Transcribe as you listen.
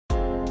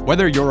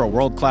Whether you're a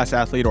world-class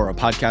athlete or a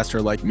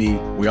podcaster like me,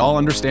 we all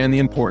understand the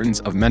importance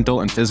of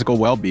mental and physical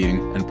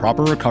well-being and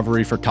proper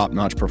recovery for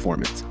top-notch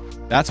performance.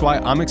 That's why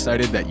I'm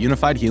excited that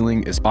Unified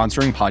Healing is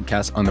sponsoring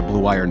podcasts on the Blue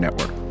Wire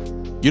Network.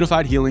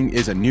 Unified Healing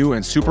is a new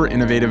and super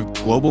innovative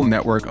global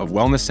network of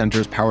wellness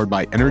centers powered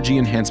by Energy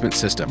Enhancement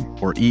System,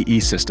 or EE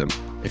System.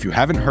 If you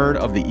haven't heard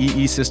of the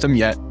EE System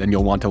yet, then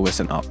you'll want to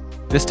listen up.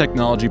 This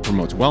technology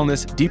promotes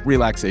wellness, deep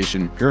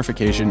relaxation,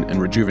 purification, and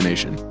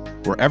rejuvenation.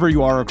 Wherever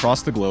you are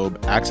across the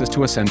globe, access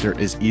to a center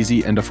is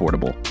easy and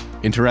affordable.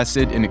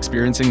 Interested in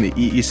experiencing the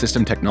EE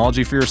System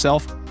technology for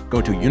yourself?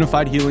 Go to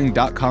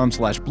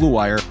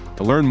unifiedhealing.com/bluewire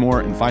to learn more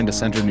and find a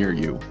center near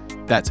you.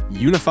 That's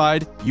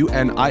unified,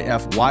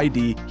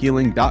 UNIFYD,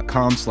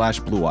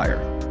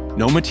 healing.com/bluewire.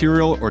 No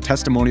material or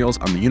testimonials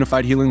on the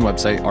Unified Healing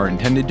website are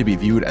intended to be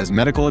viewed as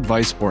medical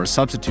advice or a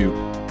substitute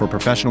for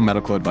professional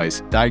medical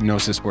advice,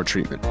 diagnosis, or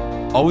treatment.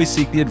 Always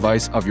seek the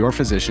advice of your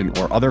physician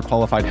or other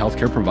qualified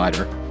healthcare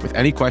provider with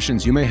any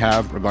questions you may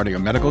have regarding a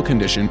medical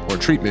condition or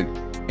treatment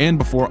and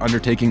before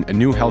undertaking a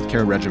new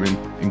healthcare regimen,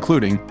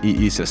 including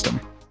EE System.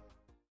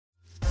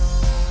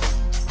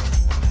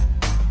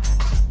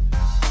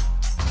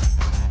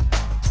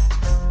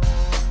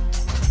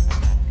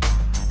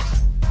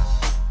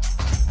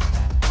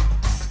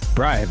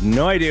 Bro, I have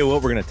no idea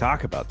what we're going to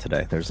talk about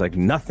today. There's like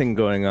nothing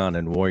going on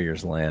in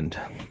Warriors land.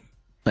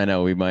 I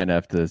know we might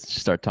have to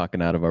start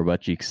talking out of our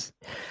butt cheeks.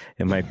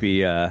 It might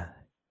be, we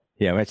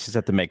might just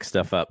have to make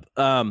stuff up.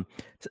 I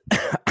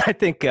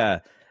think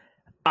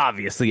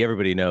obviously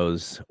everybody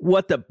knows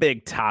what the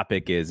big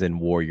topic is in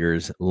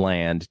Warriors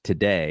land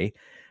today.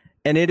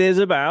 And it is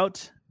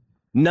about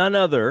none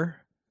other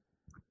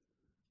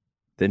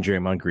than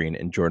Draymond Green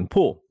and Jordan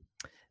Poole.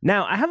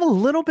 Now, I have a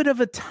little bit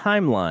of a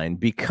timeline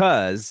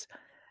because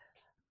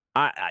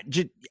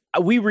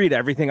we read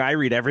everything. I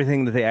read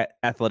everything that the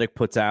Athletic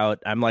puts out.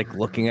 I'm like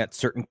looking at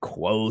certain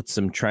quotes.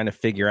 I'm trying to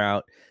figure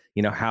out,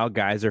 how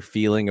guys are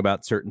feeling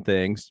about certain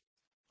things.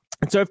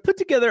 And so I've put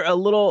together a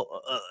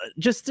little, a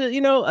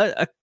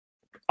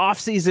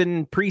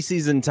off-season,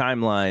 preseason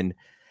timeline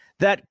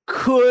that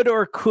could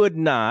or could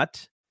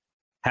not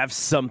have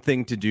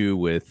something to do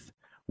with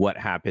what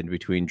happened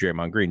between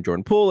Draymond Green and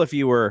Jordan Poole. If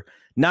you were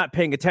not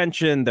paying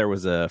attention, there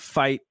was a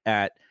fight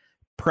at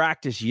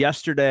practice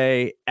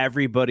yesterday.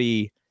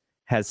 Everybody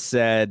has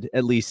said,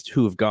 at least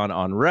who have gone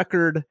on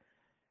record,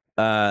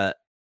 has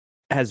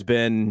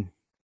been,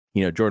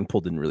 Jordan Poole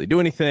didn't really do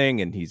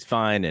anything and he's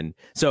fine. And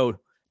so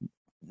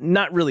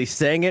not really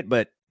saying it,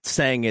 but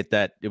saying it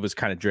that it was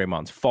kind of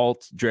Draymond's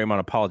fault. Draymond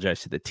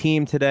apologized to the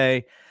team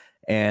today.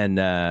 And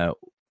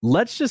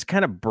let's just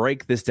kind of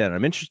break this down.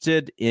 I'm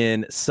interested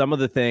in some of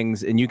the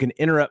things, and you can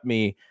interrupt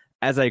me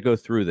as I go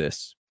through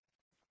this.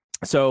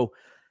 So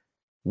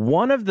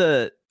one of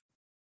the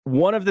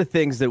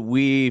things that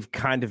we've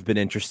kind of been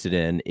interested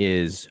in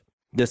is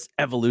this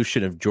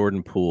evolution of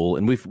Jordan Poole.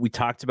 And we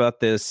talked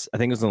about this, I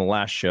think it was on the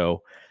last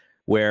show,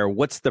 where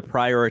what's the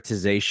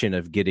prioritization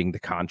of getting the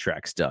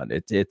contracts done?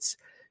 It's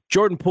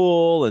Jordan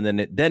Poole,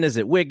 and then is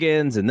it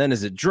Wiggins, and then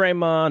is it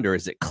Draymond, or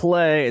is it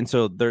Clay? And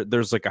so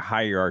there's like a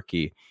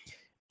hierarchy.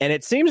 And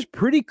it seems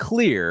pretty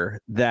clear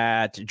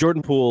that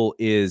Jordan Poole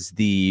is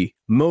the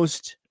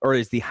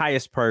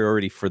highest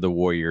priority for the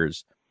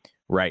Warriors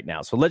right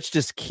now. So let's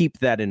just keep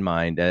that in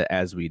mind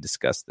as we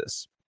discuss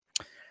this.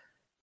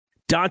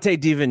 Donte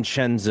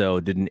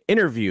DiVincenzo did an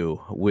interview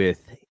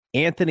with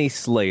Anthony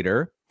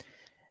Slater,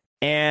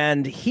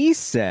 and he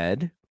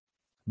said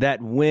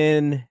that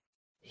when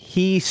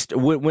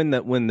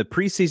the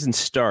preseason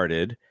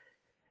started,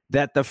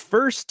 that the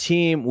first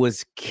team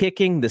was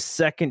kicking the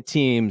second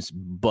team's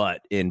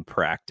butt in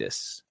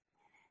practice,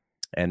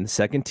 and the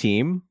second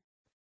team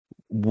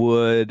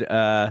would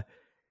not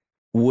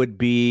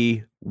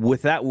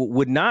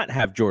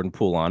have Jordan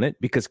Poole on it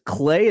because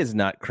Clay is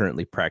not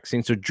currently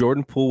practicing. So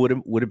Jordan Poole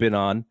would have been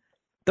on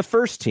the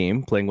first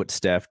team playing with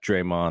Steph,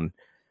 Draymond,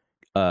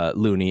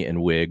 Looney,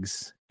 and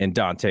Wiggs, and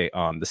Donte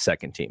on the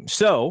second team.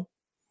 So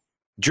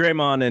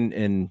Draymond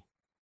and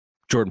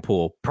Jordan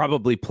Poole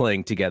probably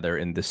playing together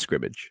in this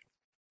scrimmage.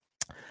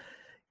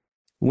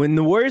 When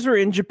the Warriors were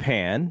in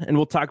Japan, and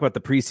we'll talk about the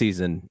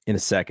preseason in a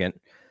second,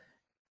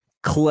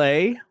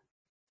 Clay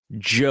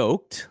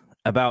joked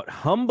about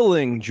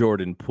humbling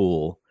Jordan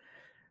Poole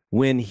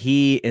when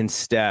he and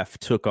Steph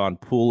took on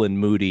Poole and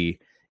Moody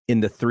in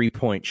the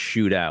three-point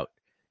shootout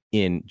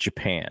in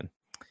Japan.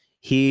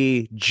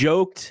 He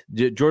joked,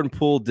 Jordan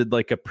Poole did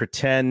like a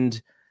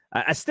pretend,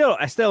 I still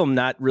am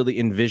not really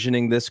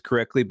envisioning this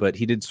correctly, but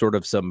he did sort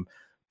of some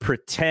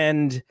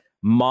pretend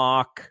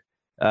mock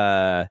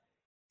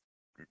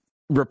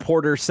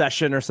reporter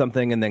session or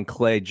something, and then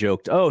Clay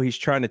joked, "Oh, he's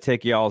trying to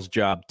take y'all's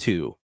job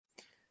too."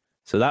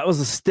 So that was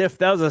a stiff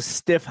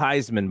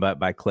Heisman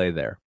by Clay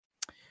there.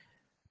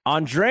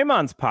 On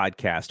Draymond's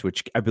podcast,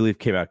 which I believe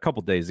came out a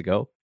couple days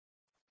ago,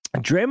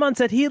 Draymond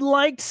said he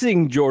liked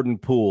seeing Jordan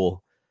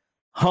Poole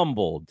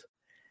humbled,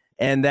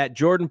 and that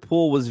Jordan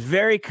Poole was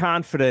very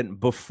confident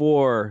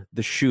before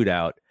the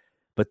shootout,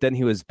 but then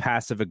he was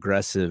passive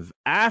aggressive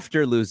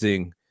after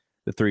losing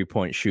the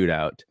 3-point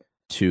shootout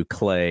to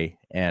Klay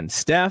and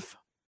Steph.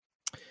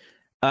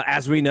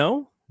 As we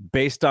know,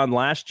 based on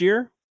last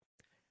year,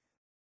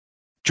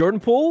 Jordan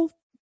Poole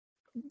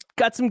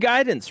got some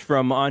guidance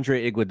from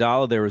Andre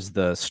Iguodala. There was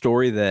the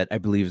story that I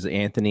believe is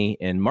Anthony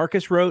and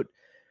Marcus wrote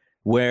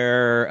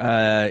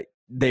where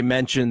they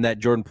mentioned that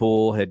Jordan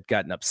Poole had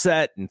gotten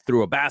upset and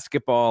threw a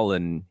basketball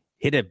and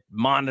hit a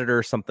monitor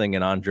or something.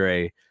 And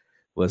Andre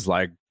was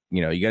like,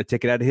 you got to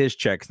take it out of his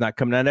check. It's not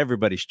coming out of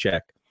everybody's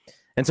check.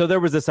 And so there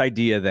was this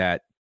idea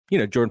that,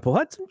 Jordan Poole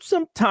had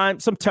some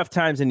tough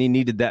times, and he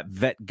needed that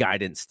vet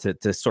guidance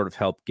to sort of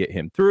help get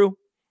him through.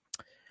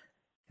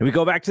 And we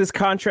go back to this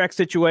contract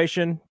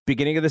situation,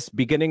 beginning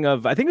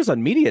of, I think it was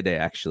on Media Day,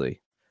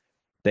 actually.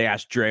 They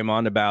asked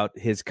Draymond about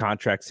his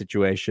contract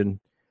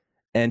situation,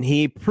 and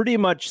he pretty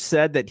much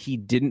said that he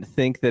didn't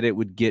think that it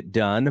would get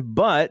done.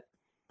 But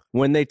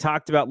when they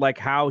talked about like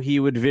how he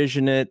would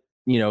vision it,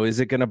 is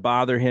it going to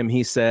bother him?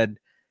 He said,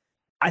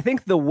 I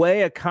think the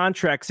way a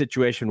contract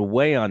situation will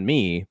weigh on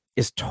me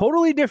is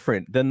totally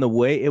different than the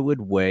way it would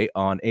weigh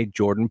on a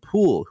Jordan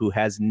Poole who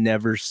has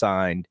never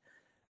signed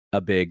a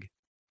big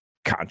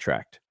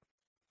contract.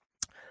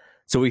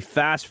 So we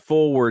fast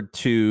forward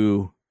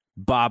to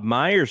Bob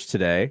Myers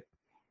today.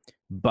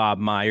 Bob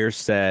Myers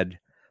said,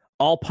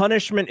 all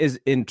punishment is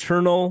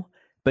internal,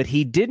 but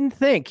he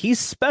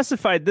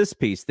specified this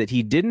piece that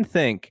he didn't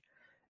think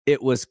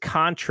it was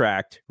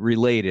contract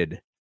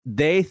related.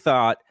 They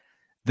thought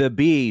the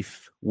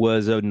beef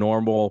was a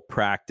normal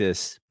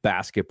practice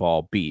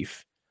basketball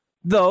beef,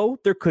 though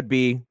there could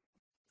be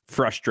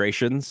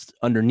frustrations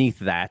underneath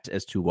that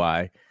as to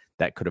why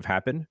that could have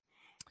happened.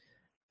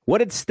 What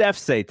did Steph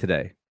say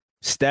today?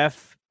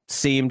 Steph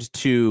seemed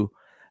to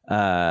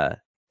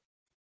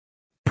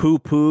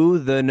poo-poo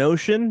the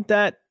notion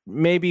that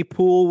maybe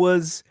Poole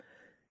was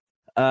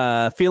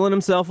feeling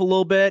himself a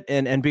little bit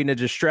and being a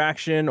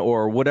distraction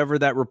or whatever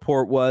that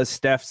report was.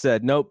 Steph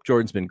said, nope,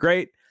 Jordan's been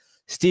great.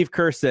 Steve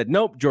Kerr said,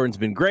 nope, Jordan's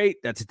been great.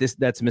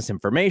 That's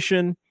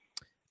misinformation.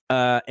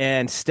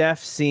 And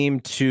Steph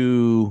seemed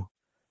to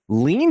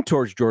lean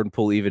towards Jordan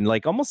Poole, even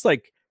almost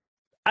like,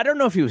 I don't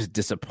know if he was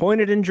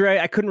disappointed in Dre.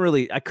 I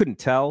couldn't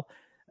tell.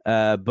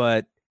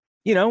 But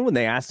when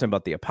they asked him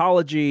about the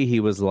apology, he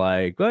was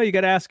like, well, you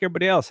got to ask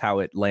everybody else how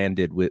it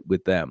landed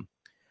with them.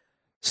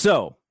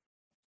 So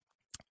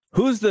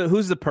who's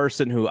the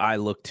person who I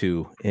look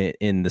to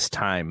in this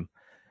time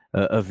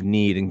of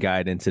need and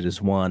guidance? It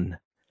is one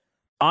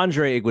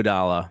Andre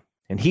Iguodala,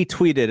 and he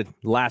tweeted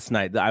last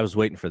night. I was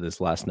waiting for this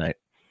last night.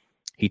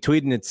 He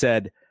tweeted and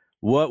said,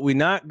 what we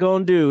not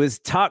gonna do is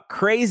talk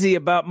crazy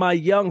about my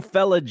young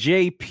fella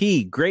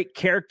JP. Great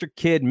character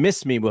kid.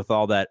 Miss me with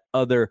all that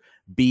other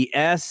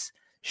BS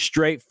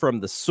straight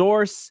from the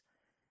source.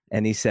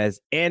 And he says,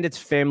 and it's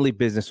family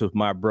business with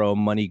my bro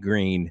Money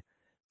Green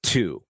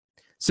too.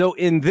 So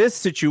in this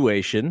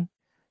situation,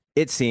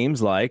 it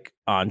seems like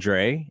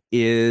Andre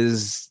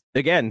is,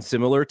 again,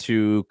 similar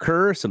to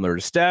Kerr, similar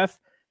to Steph.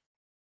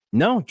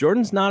 No,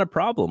 Jordan's not a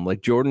problem.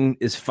 Like, Jordan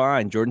is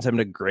fine. Jordan's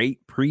having a great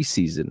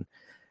preseason.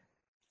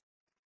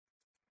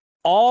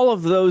 All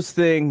of those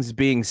things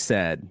being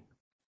said,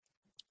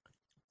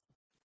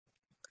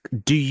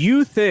 do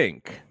you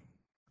think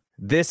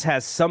this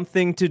has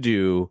something to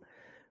do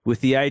with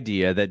the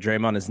idea that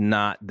Draymond is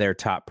not their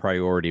top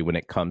priority when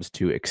it comes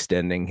to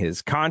extending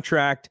his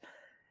contract?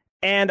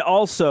 And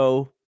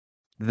also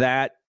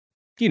that,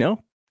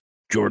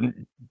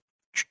 Jordan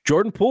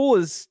Poole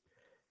is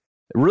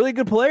a really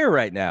good player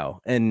right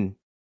now. And,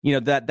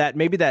 that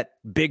maybe that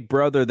big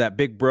brother, that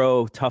big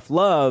bro, tough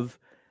love,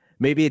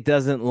 maybe it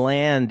doesn't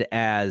land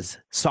as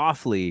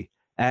softly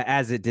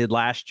as it did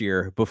last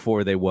year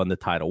before they won the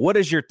title. What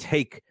is your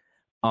take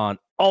on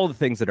all the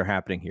things that are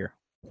happening here?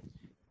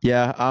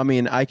 Yeah, I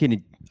mean, I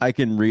can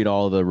read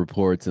all the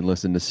reports and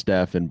listen to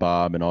Steph and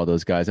Bob and all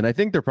those guys, and I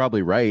think they're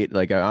probably right.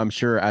 Like, I'm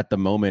sure at the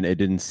moment it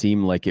didn't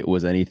seem like it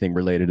was anything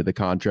related to the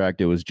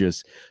contract. It was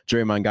just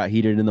Draymond got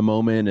heated in the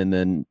moment and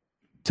then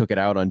took it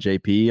out on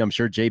JP. I'm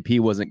sure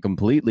JP wasn't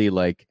completely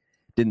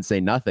didn't say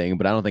nothing,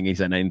 but I don't think he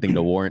said anything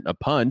to warrant a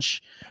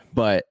punch.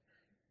 But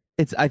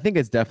I think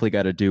it's definitely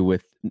got to do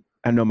with,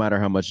 and no matter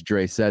how much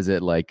Dre says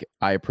it,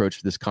 I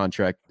approached this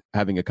contract,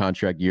 having a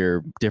contract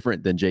year,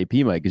 different than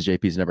JP might, because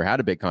JP's never had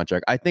a big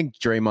contract. I think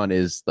Draymond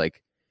is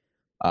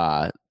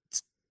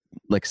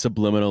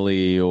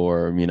subliminally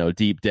or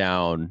deep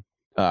down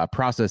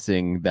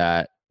processing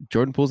that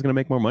Jordan Poole's going to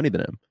make more money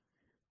than him.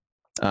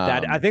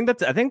 I think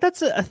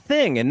that's a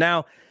thing. And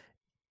now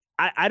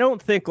I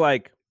don't think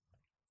like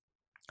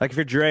if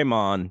you're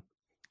Draymond,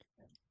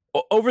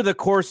 over the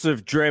course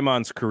of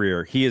Draymond's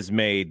career, he has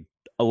made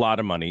a lot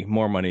of money,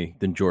 more money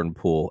than Jordan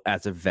Poole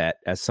as a vet,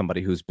 as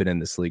somebody who's been in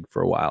this league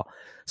for a while.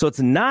 So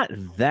it's not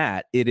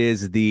that, it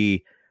is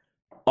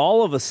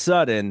all of a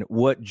sudden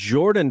what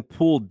Jordan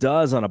Poole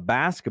does on a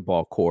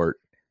basketball court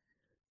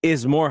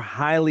is more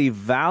highly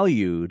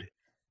valued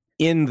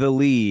in the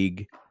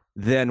league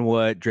than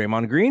what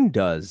Draymond Green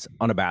does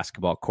on a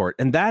basketball court.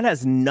 And that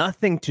has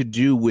nothing to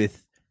do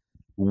with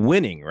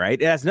winning, right?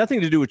 It has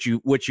nothing to do with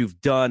what you've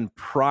done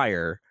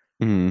prior.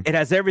 Mhm. It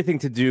has everything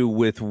to do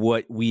with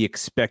what we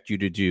expect you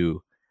to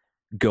do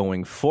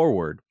going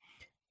forward.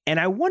 And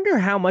I wonder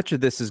how much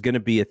of this is going to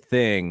be a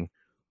thing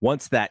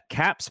once that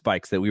cap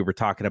spikes that we were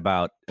talking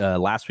about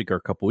last week or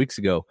a couple weeks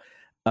ago.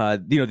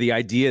 The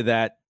idea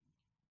that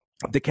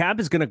the cap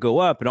is going to go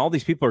up and all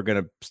these people are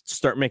going to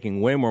start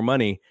making way more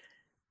money.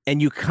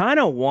 And you kind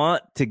of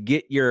want to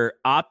get your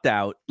opt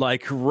out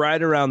like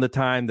right around the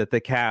time that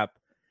the cap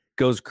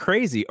goes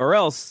crazy, or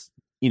else,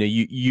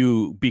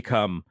 you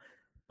become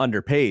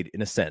underpaid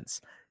in a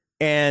sense.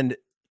 And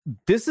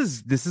this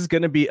is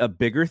going to be a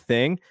bigger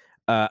thing.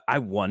 I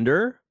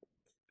wonder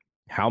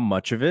how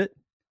much of it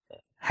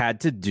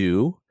had to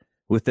do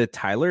with the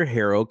Tyler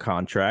Herro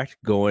contract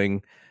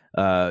going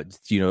all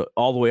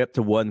the way up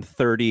to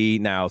 130.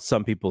 Now,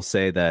 some people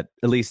say that,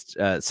 at least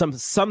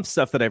some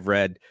stuff that I've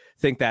read,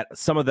 think that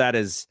some of that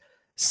is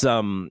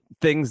some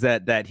things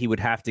that he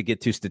would have to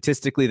get to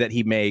statistically that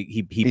he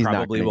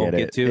probably won't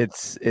get to.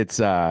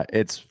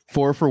 It's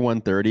 4 for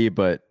 130,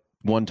 but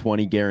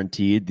 120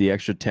 guaranteed. The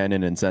extra 10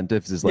 in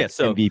incentives is like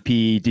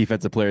MVP,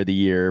 Defensive Player of the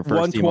Year,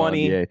 first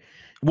 120.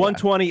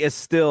 120 is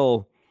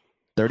still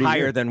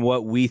higher than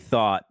what we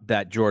thought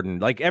that Jordan,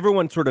 like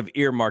everyone sort of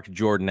earmarked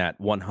Jordan at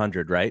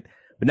 100, right?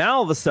 But now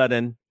all of a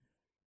sudden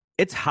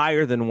it's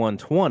higher than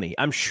 120.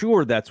 I'm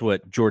sure that's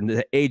what Jordan,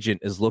 the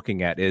agent, is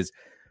looking at is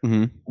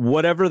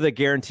whatever the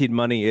guaranteed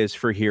money is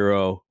for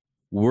Herro,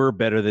 we're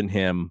better than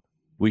him.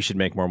 We should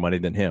make more money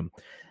than him.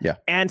 Yeah.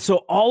 And so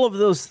all of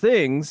those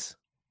things,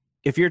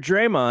 if you're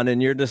Draymond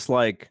and you're just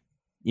like,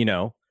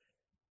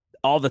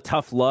 all the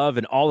tough love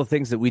and all the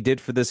things that we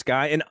did for this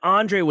guy. And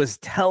Andre was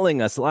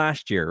telling us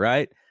last year,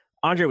 right?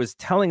 Andre was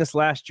telling us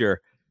last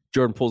year,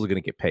 Jordan Poole's going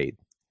to get paid.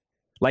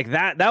 Like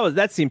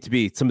that seemed to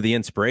be some of the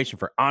inspiration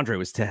for Andre,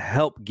 was to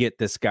help get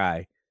this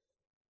guy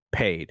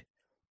paid.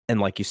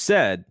 And like you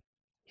said,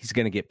 he's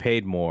going to get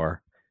paid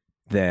more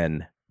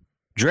than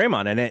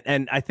Draymond.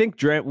 And I think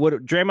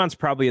Draymond's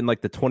probably in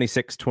like the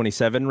 26,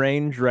 27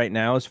 range right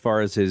now, as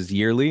far as his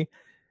yearly.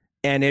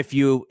 And if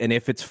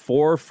it's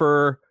 4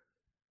 for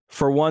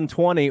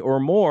 120 or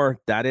more,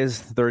 that is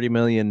 $30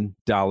 million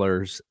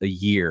a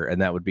year.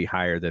 And that would be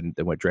higher than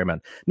what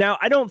Draymond. Now,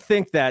 I don't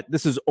think that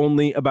this is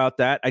only about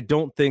that. I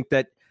don't think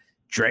that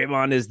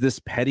Draymond is this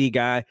petty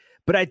guy,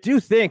 but I do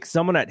think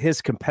someone at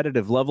his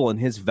competitive level and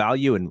his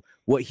value and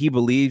what he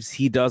believes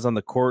he does on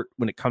the court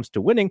when it comes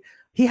to winning,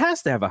 he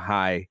has to have a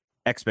high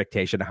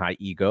expectation, a high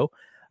ego.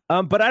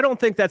 But I don't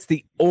think that's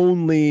the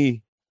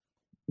only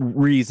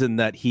reason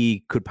that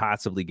he could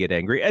possibly get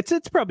angry.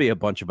 It's probably a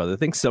bunch of other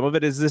things. Some of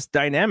it is this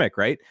dynamic,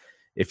 right?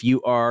 If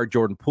you are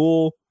Jordan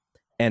Poole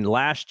and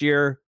last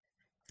year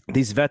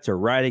these vets are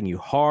riding you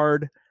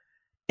hard,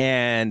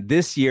 and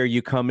this year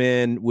you come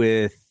in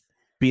with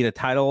being a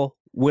title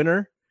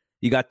winner,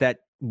 you got that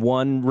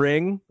one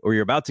ring, or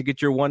you're about to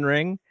get your one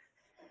ring,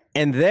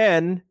 and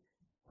then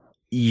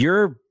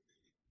you're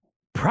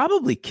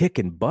probably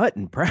kicking butt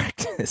in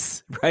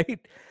practice, right?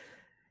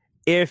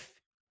 If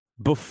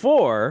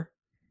before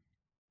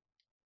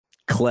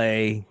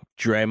Clay,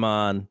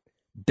 Draymond,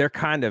 they're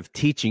kind of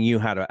teaching you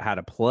how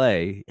to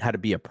play, how to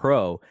be a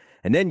pro.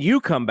 And then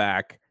you come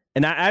back,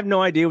 and I have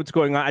no idea what's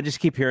going on. I just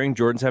keep hearing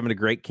Jordan's having a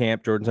great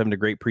camp. Jordan's having a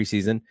great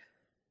preseason.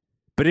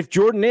 But if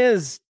Jordan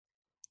is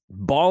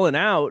balling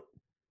out,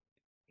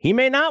 he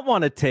may not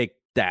want to take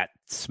that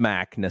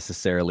smack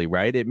necessarily,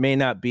 right? It may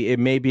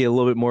be a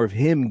little bit more of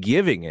him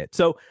giving it.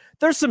 So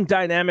there's some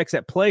dynamics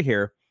at play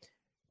here.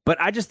 But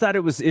I just thought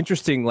it was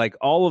interesting,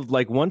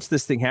 once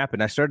this thing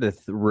happened, I started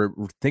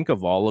to think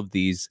of all of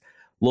these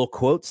little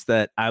quotes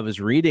that I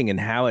was reading and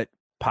how it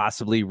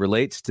possibly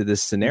relates to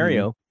this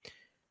scenario.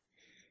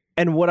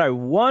 And what I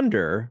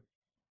wonder,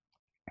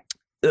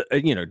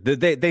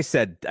 they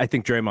said, I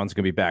think Draymond's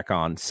going to be back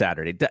on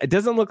Saturday. It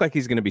doesn't look like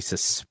he's going to be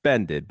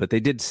suspended, but they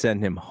did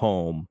send him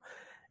home.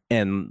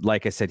 And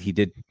like I said, he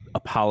did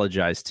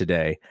apologize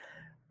today.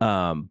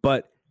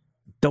 But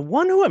the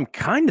one who I'm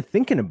kind of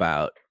thinking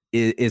about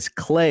is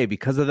Clay,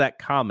 because of that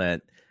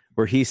comment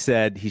where he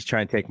said he's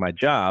trying to take my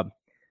job.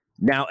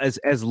 Now,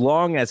 as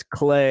long as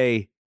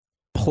Clay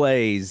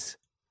plays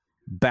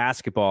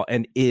basketball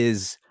and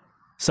is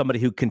somebody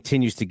who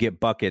continues to get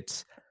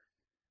buckets,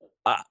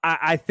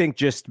 I think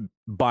just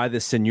by the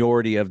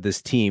seniority of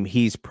this team,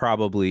 he's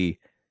probably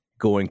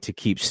going to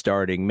keep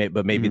starting,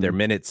 but maybe their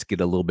minutes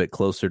get a little bit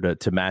closer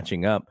to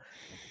matching up.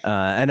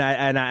 And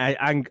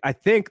I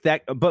think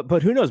that,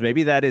 but who knows?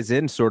 Maybe that is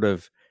in sort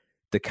of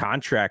the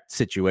contract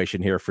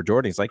situation here for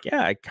Jordan. He's like,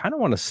 yeah, I kind of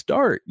want to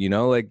start,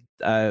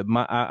 I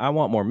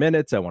want more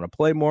minutes. I want to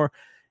play more.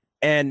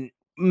 And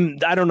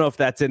I don't know if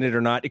that's in it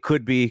or not. It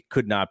could be,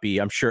 could not be.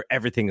 I'm sure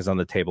everything is on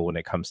the table when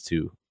it comes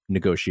to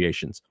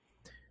negotiations.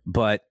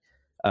 But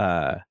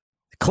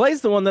Clay's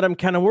the one that I'm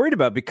kind of worried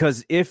about,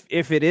 because if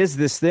it is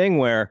this thing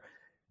where,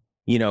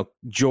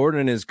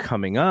 Jordan is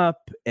coming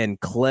up and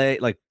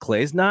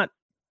Clay's not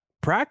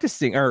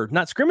practicing or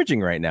not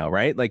scrimmaging right now,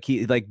 right?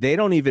 They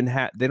don't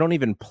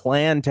even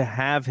plan to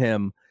have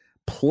him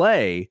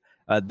play.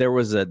 There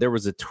was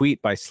a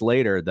tweet by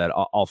Slater that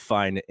I'll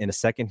find in a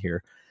second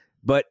here,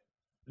 but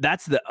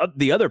that's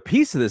the other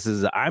piece of this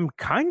is I'm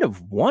kind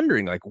of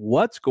wondering like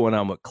what's going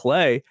on with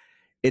Klay.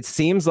 It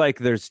seems like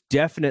there's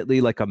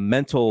definitely like a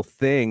mental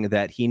thing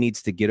that he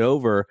needs to get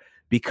over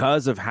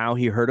because of how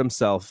he hurt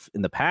himself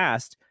in the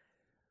past.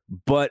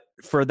 But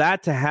for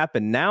that to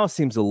happen now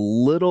seems a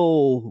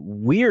little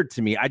weird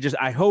to me.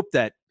 I hope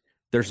that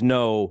there's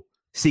no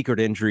secret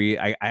injury.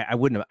 I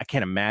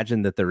can't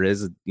imagine that there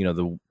is,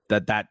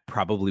 that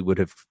probably would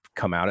have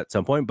come out at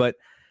some point, but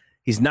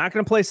he's not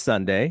going to play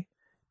Sunday.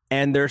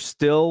 And they're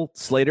still,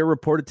 Slater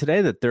reported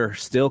today that they're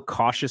still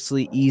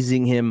cautiously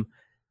easing him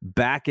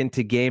back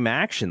into game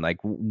action. Like,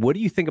 what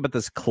do you think about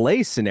this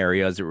Klay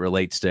scenario as it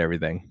relates to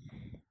everything?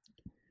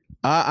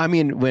 I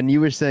mean, when you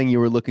were saying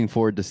you were looking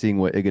forward to seeing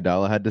what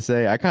Iguodala had to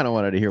say, I kind of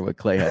wanted to hear what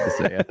Klay had to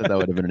say. I thought that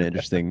would have been an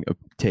interesting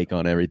take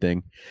on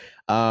everything.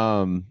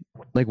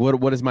 Like,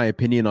 what is my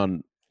opinion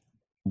on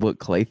what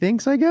Klay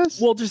thinks, I guess?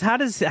 Well, just how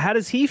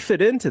does he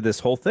fit into this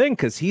whole thing?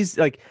 Because he's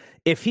like,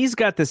 if he's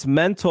got this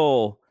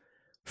mental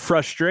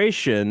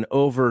frustration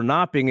over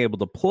not being able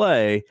to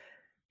play,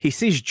 he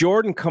sees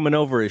Jordan coming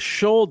over his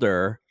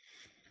shoulder.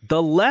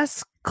 The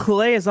less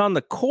Klay is on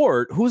the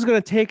court, who's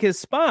going to take his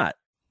spot?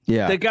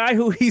 Yeah, the guy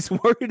who he's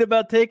worried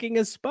about taking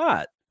his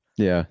spot.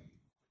 Yeah,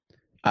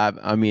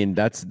 I mean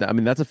that's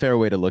a fair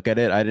way to look at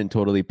it. I didn't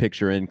totally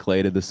picture in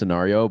Klay to the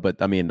scenario, but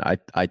I mean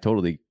I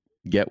totally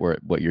get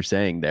what you're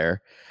saying there.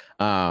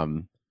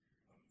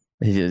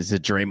 Is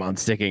it Draymond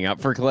sticking up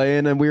for Klay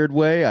in a weird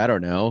way? I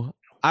don't know.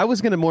 I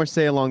was gonna more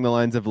say along the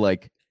lines of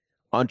like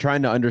on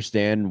trying to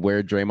understand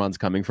where Draymond's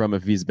coming from.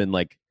 If he's been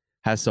like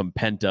has some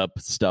pent up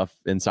stuff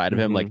inside of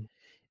him, like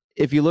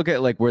if you look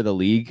at like where the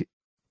league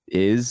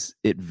is,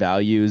 it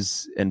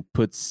values and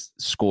puts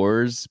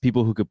scorers,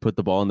 people who could put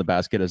the ball in the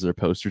basket as their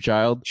poster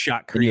child.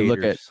 Shot creators.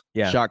 And you look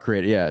at shot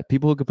creator. Yeah.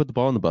 People who could put the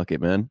ball in the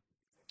bucket, man.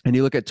 And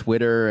you look at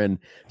Twitter and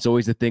it's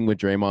always the thing with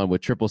Draymond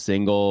with triple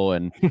single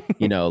and,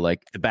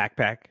 like the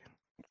backpack.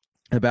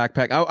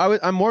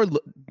 I'm more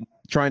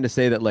trying to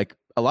say that like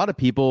a lot of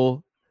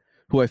people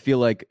who I feel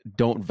like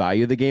don't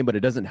value the game, but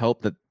it doesn't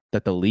help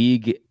that the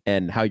league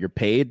and how you're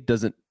paid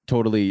doesn't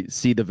totally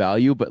see the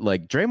value, but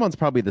like Draymond's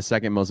probably the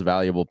second most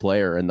valuable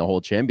player in the whole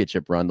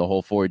championship run, the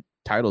whole 4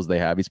 titles they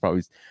have. He's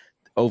probably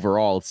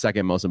overall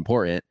second most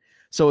important.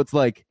 So it's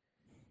like,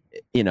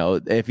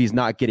 if he's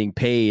not getting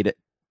paid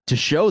to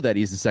show that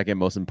he's the second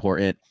most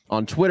important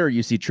on Twitter,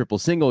 you see triple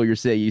single, you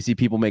see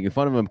people making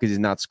fun of him because he's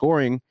not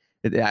scoring.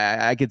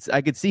 I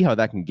could see how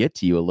that can get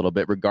to you a little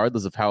bit,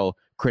 regardless of how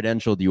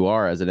credentialed you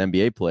are as an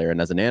NBA player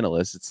and as an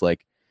analyst. It's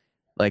like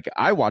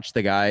I watched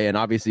the guy and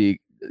obviously,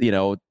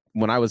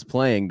 when I was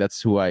playing,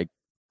 that's who I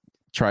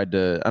tried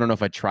to, I don't know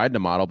if I tried to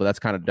model, but that's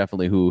kind of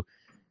definitely who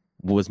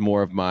was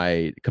more of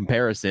my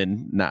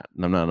comparison. I'm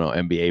not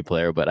an NBA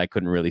player, but I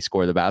couldn't really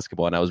score the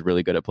basketball and I was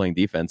really good at playing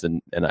defense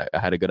and I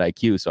had a good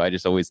IQ. So I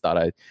just always thought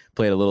I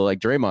played a little like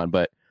Draymond,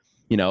 but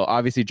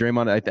obviously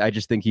Draymond, I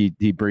just think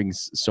he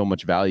brings so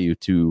much value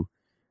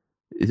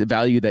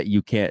that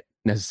you can't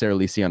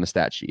necessarily see on a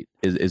stat sheet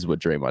is what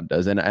Draymond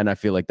does. And I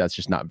feel like that's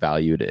just not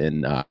valued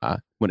in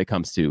when it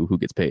comes to who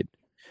gets paid.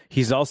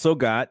 He's also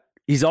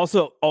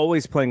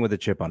always playing with a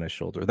chip on his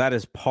shoulder. That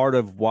is part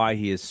of why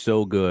he is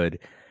so good.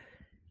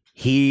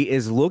 He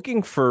is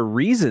looking for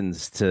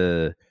reasons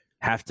to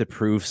have to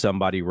prove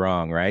somebody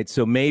wrong, right?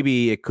 So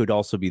maybe it could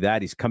also be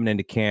that he's coming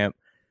into camp.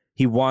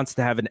 He wants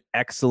to have an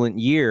excellent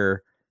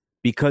year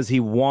because he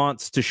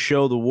wants to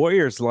show the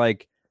Warriors,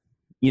 like,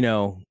 you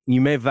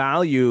may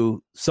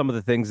value some of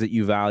the things that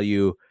you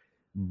value,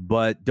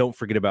 but don't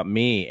forget about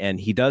me. And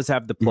he does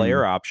have the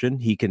player option.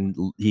 He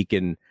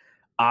can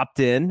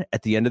opt in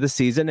at the end of the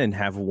season and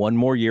have one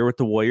more year with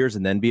the Warriors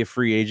and then be a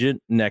free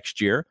agent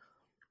next year.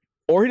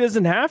 Or he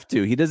doesn't have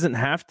to. He doesn't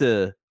have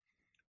to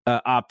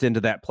opt into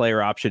that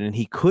player option, and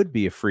he could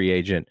be a free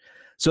agent.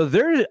 So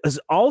there is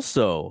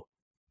also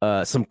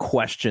some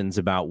questions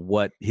about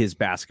what his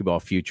basketball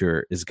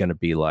future is going to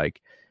be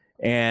like.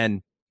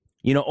 And,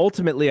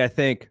 ultimately, I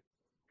think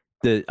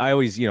that I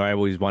always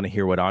want to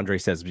hear what Andre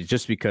says,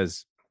 just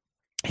because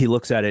he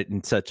looks at it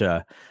in such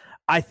a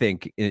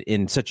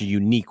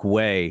unique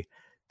way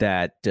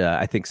that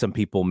I think some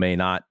people may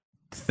not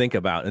think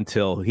about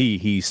until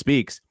he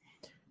speaks.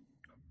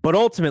 But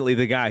ultimately,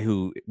 the guy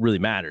who really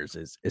matters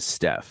is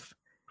Steph.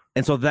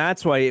 And so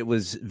that's why it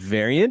was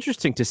very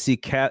interesting to see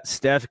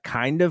Steph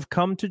kind of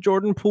come to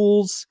Jordan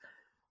Poole's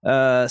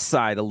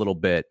side a little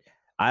bit.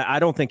 I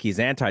don't think he's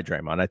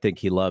anti-Draymond. I think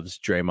he loves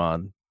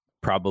Draymond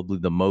probably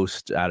the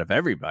most out of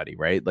everybody,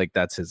 right? Like,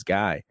 that's his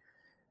guy.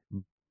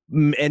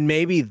 And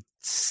maybe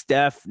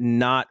Steph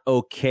not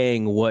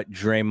okaying what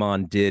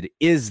Draymond did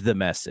is the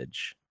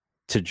message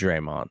to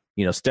Draymond.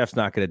 Steph's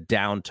not going to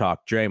down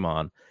talk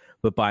Draymond,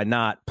 but by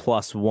not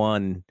plus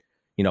oneing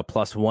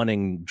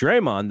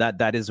Draymond,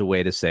 that is a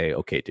way to say,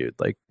 okay, dude,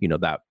 like,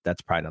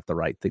 that's probably not the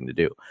right thing to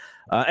do.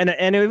 And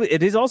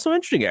it is also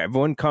interesting.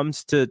 Everyone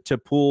comes to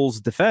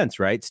Poole's defense,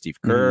 right? Steve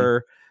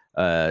Kerr,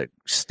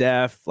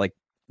 Steph, like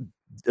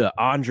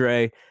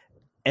Andre.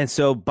 And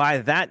so by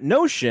that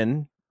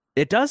notion,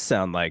 it does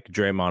sound like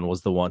Draymond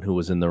was the one who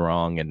was in the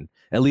wrong, and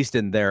at least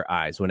in their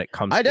eyes when it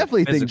comes I to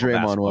definitely think physical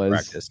Draymond basketball was.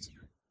 practice.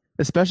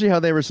 Especially how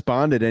they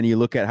responded, and you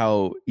look at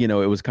how, you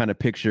know, it was kind of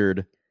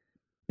pictured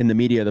in the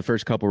media, the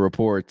first couple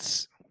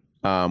reports,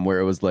 where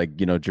it was like,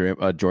 you know,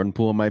 Jordan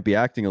Poole might be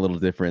acting a little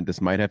different.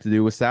 This might have to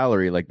do with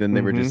salary. Like, then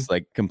they were just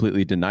like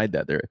completely denied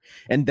that there,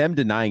 and them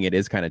denying it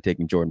is kind of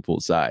taking Jordan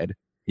Poole's side.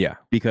 Yeah,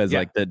 because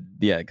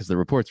because the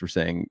reports were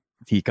saying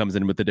he comes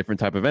in with a different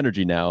type of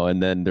energy now,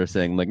 and then they're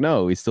saying like,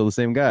 no, he's still the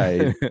same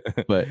guy.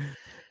 But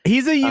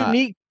he's a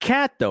unique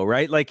cat, though,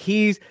 right? Like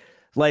he's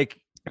like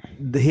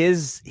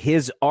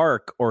his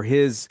arc or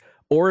his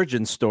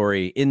origin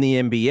story in the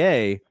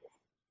NBA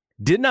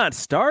did not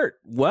start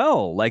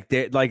well. Like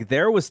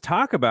there was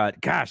talk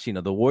about, gosh, you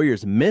know, the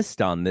Warriors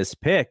missed on this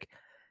pick,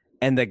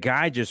 and the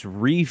guy just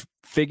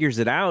figures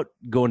it out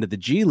going to the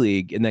G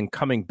League and then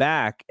coming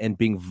back and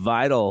being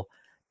vital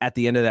at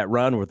the end of that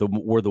run where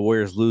the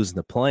Warriors lose in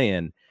the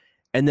play-in.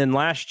 And then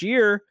last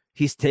year,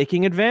 he's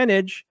taking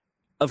advantage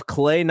of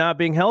Klay not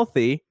being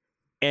healthy,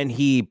 and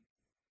he's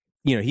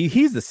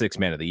the sixth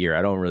man of the year.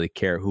 I don't really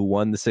care who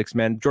won the sixth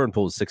man. Jordan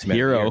Poole was sixth man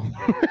hero. of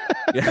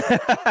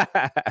the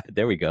year.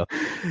 There we go.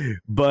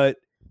 But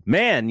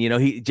man, you know,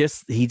 he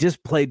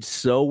just played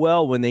so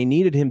well when they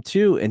needed him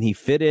to, and he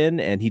fit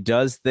in, and he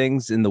does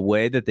things in the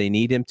way that they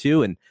need him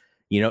to. And,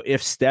 you know,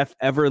 if Steph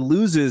ever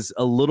loses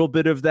a little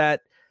bit of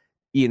that,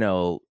 you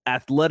know,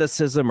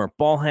 athleticism or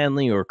ball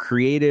handling or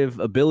creative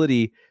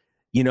ability,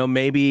 you know,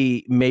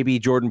 maybe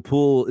Jordan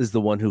Poole is the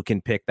one who can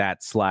pick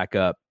that slack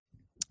up.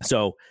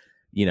 So,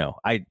 you know,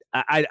 I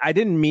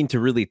didn't mean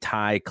to really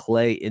tie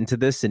Klay into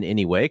this in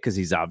any way, because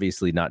he's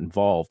obviously not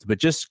involved, but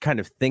just kind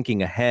of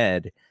thinking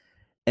ahead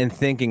and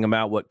thinking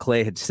about what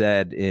Klay had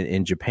said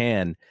in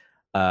Japan.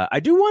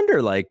 I do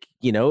wonder, like,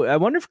 you know, I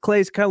wonder if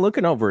Klay's kind of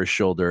looking over his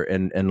shoulder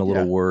and a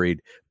little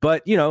worried.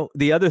 But, you know,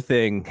 the other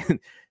thing,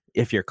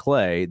 if you're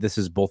Klay, this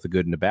is both a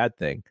good and a bad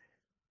thing.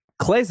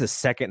 Klay's the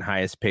second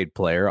highest paid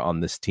player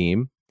on this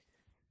team,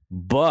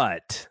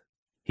 but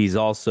he's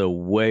also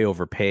way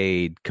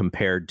overpaid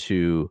compared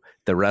to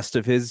the rest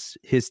of his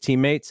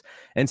teammates.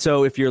 And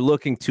so if you're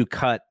looking to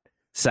cut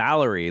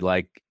salary,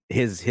 like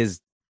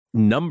his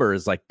number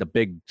is like the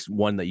big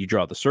one that you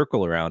draw the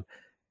circle around,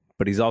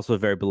 but he's also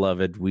very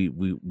beloved.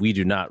 We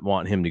do not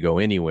want him to go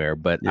anywhere,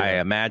 but I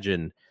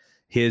imagine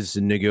his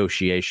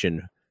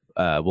negotiation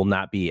will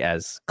not be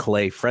as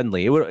Klay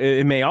friendly.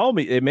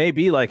 It may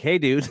be like, hey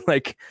dude,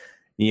 like,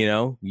 you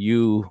know,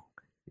 you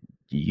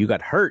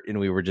got hurt and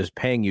we were just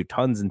paying you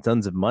tons and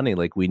tons of money.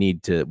 Like we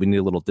need a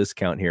little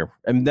discount here.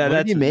 And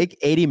did he make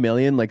 $80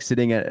 million like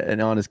sitting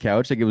on his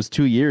couch? Like it was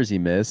 2 years he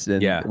missed.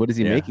 And what is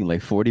he making?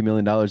 Like $40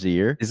 million a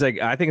year? It's like,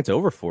 I think it's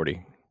over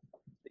 40.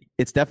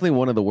 It's definitely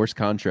one of the worst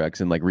contracts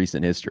in like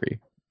recent history.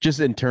 Just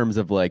in terms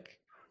of like,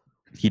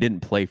 he didn't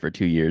play for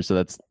 2 years. So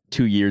that's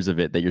 2 years of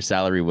it that your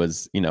salary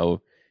was, you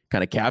know,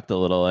 kind of capped a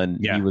little,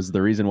 and he was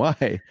the reason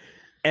why.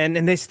 And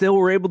they still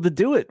were able to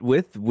do it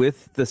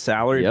with the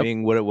salary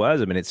being what it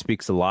was. I mean, it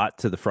speaks a lot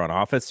to the front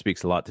office,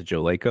 speaks a lot to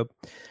Joe Lacob.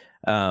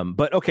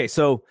 But okay,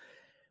 so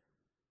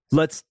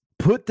let's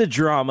put the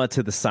drama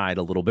to the side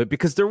a little bit,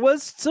 because there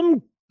was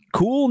some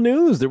cool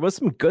news. There was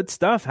some good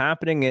stuff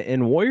happening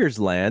in Warriors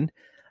land.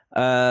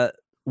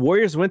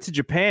 Warriors went to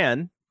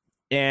Japan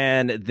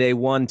and they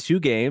won 2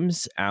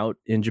 games out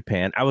in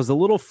Japan. I was a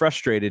little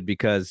frustrated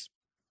because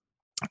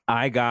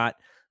I got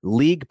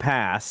league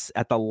pass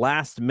at the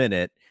last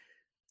minute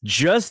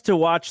just to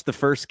watch the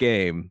first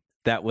game.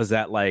 That was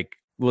at like,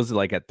 was it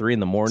like at 3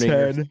 a.m?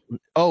 10.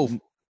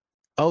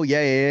 Oh yeah.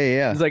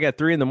 It was like at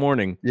 3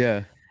 a.m.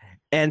 Yeah.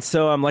 And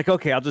so I'm like,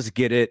 okay, I'll just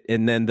get it,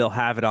 and then they'll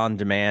have it on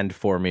demand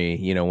for me,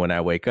 you know, when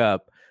I wake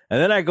up. And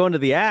then I go into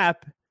the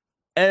app,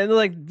 and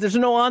like, there's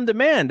no on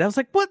demand. I was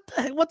like,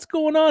 what's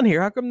going on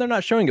here? How come they're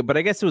not showing it? But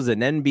I guess it was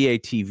an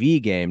NBA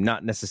TV game,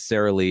 not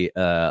necessarily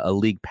a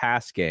league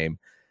pass game.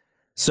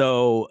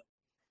 So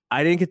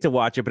I didn't get to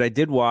watch it, but I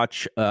did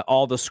watch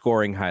all the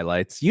scoring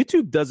highlights.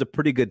 YouTube does a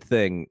pretty good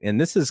thing, and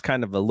this is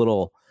kind of a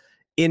little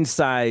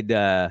inside,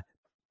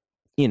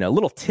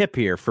 little tip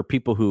here for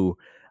people who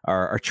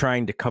are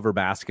trying to cover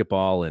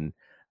basketball and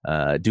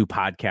do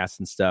podcasts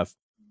and stuff.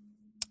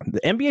 The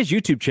NBA's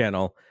YouTube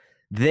channel,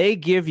 they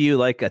give you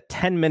like a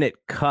 10-minute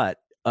cut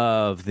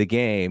of the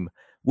game,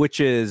 which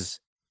is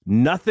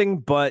nothing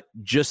but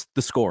just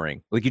the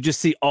scoring. Like you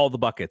just see all the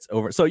buckets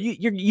over. So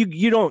you're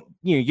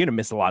gonna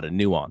miss a lot of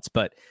nuance.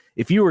 But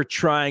if you were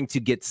trying to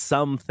get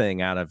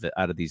something out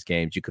of these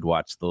games, you could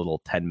watch the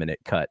little 10-minute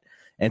cut.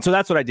 And so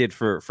that's what I did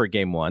for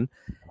game 1.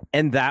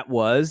 And that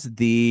was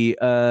the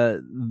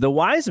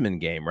Wiseman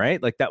game,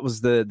 right? Like that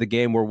was the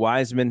game where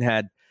Wiseman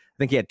had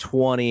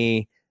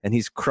 20, and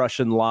he's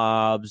crushing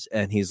lobs,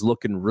 and he's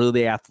looking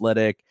really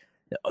athletic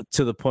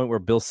to the point where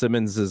Bill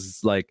Simmons is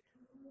like,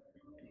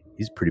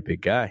 he's a pretty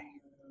big guy.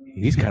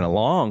 He's kind of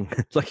long.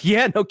 It's like,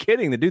 yeah, no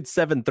kidding. The dude's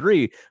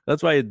 7'3".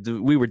 That's why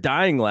we were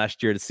dying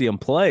last year to see him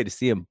play, to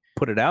see him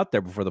put it out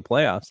there before the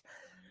playoffs.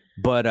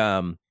 But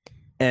and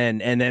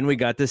then we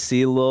got to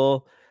see a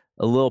little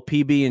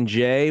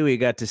PB&J. We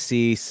got to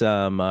see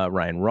some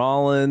Ryan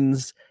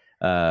Rollins.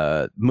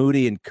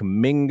 Moody and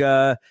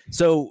Kuminga.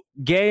 So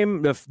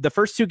the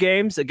first 2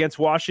 games against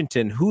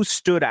Washington, who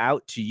stood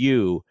out to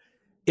you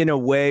in a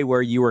way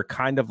where you were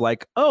kind of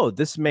like, oh,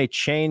 this may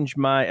change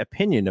my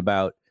opinion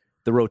about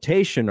the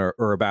rotation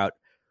or about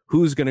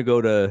who's going to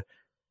go to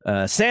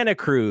Santa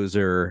Cruz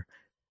or,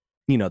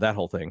 that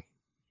whole thing?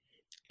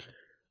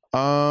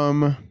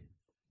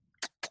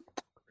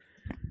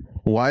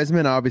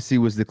 Wiseman obviously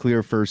was the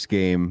clear first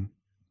game.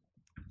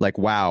 Like,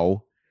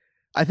 wow.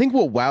 I think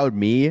what wowed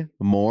me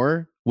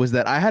more was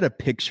that I had a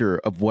picture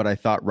of what I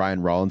thought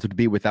Ryan Rollins would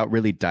be without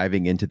really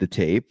diving into the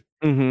tape,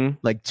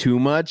 like too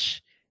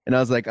much. And I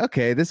was like,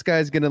 okay, this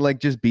guy's going to like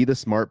just be the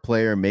smart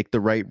player, make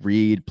the right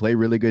read, play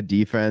really good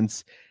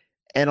defense.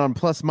 And on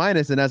plus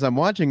minus, and as I'm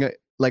watching it,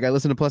 like I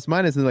listen to plus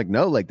minus and like,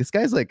 no, like this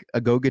guy's like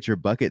a go get your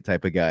bucket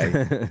type of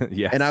guy.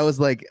 Yes. And I was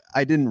like,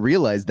 I didn't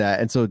realize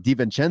that. And so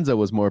DiVincenzo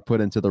was more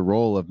put into the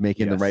role of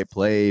making the right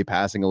play,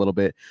 passing a little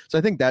bit. So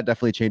I think that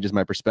definitely changes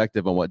my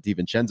perspective on what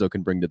DiVincenzo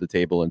can bring to the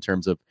table in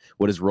terms of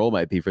what his role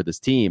might be for this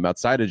team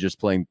outside of just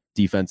playing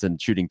defense and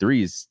shooting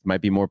threes.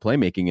 Might be more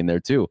playmaking in there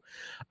too.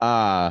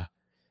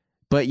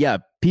 But yeah,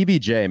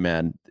 PBJ,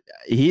 man,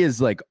 he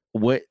is like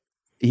what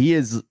he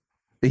is.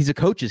 He's a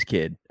coach's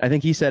kid. I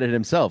think he said it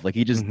himself. Like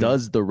he just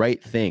does the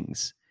right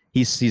things.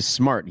 He's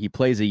smart. He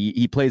plays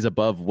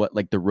above what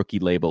like the rookie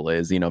label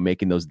is,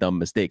 making those dumb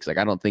mistakes. Like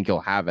I don't think he'll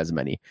have as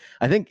many.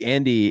 I think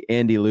Andy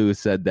Liu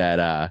said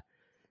that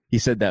he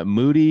said that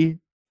Moody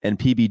and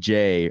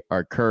PBJ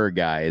are Kerr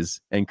guys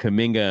and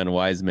Kuminga and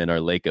Wiseman are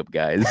Lakeup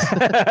guys.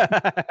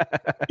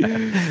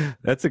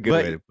 That's a good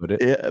way to put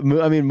it.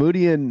 I mean,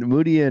 Moody and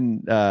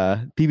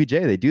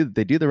PBJ,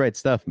 they do the right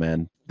stuff,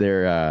 man.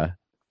 They're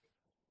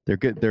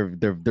good.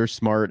 They're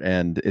smart,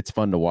 and it's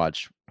fun to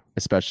watch,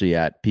 especially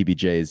at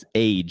PBJ's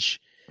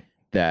age,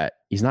 that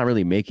he's not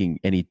really making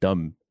any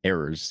dumb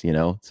errors,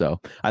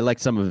 So I like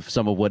some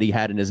of what he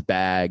had in his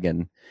bag,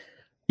 and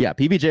yeah,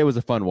 PBJ was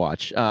a fun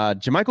watch.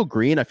 JaMychal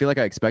Green, I feel like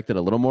I expected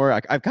a little more.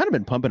 I've kind of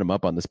been pumping him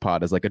up on this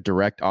pod as like a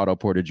direct Otto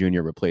Porter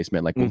Jr.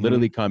 replacement, like will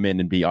literally come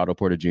in and be Otto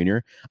Porter Jr.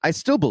 I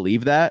still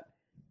believe that,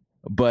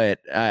 but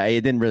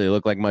it didn't really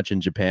look like much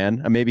in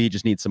Japan. Maybe he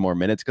just needs some more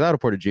minutes because Otto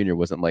Porter Jr.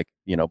 wasn't like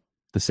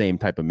the same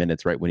type of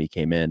minutes right when he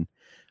came in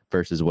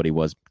versus what he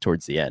was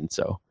towards the end.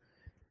 So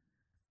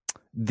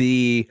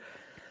I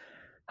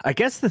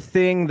guess the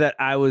thing that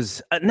I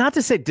was not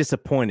to say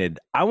disappointed,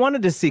 I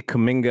wanted to see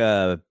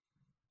Kuminga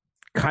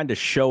kind of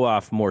show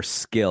off more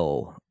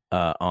skill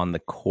on the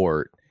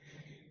court.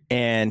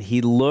 And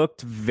he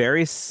looked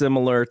very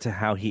similar to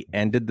how he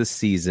ended the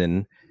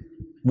season,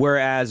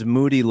 whereas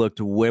Moody looked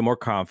way more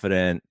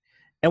confident.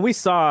 And we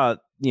saw,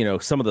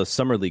 some of those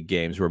summer league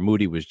games where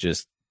Moody was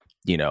just,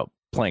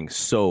 playing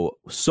so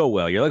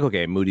well. You're like,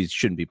 okay, Moody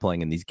shouldn't be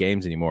playing in these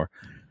games anymore.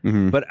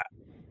 But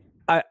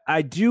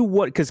I do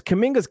because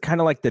Kuminga's kind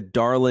of like the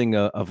darling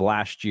of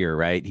last year,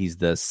 right? He's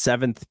the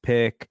 7th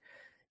pick.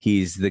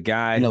 He's the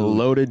guy in a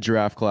loaded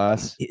draft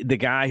class. The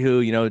guy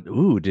who,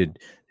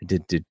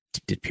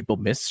 did people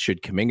miss?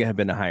 Should Kuminga have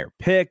been a higher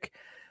pick?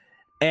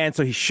 And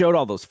so he showed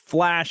all those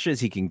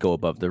flashes. He can go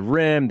above the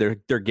rim.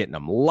 They're getting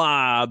him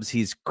lobs.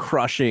 He's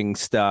crushing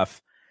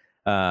stuff.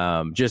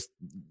 Just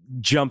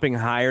jumping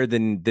higher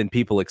than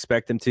people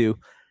expect him to.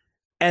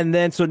 And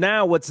then so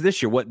now what's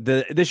this year?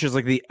 This year's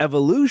like the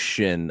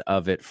evolution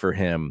of it for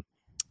him.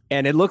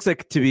 And it looks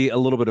like to be a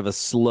little bit of a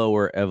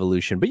slower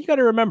evolution. But you got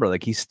to remember,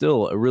 like he's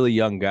still a really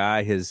young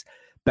guy. His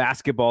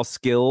basketball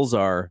skills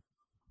are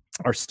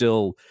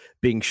still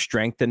being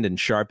strengthened and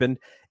sharpened.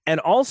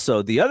 And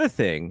also the other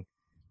thing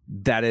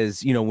that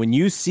is, when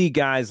you see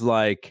guys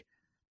like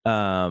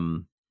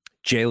Jalen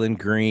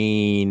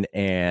Green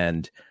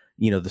and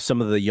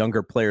some of the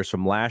younger players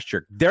from last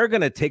year, they're going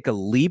to take a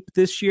leap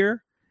this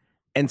year.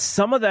 And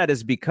some of that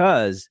is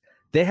because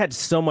they had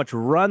so much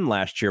run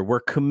last year where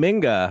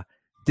Kuminga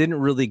didn't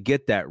really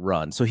get that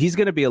run. So he's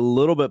going to be a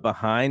little bit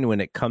behind when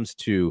it comes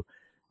to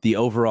the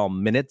overall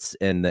minutes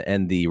and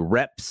the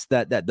reps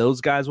that those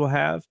guys will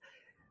have.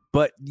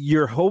 But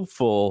you're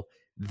hopeful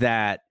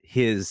that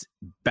his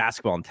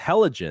basketball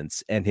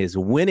intelligence and his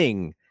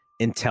winning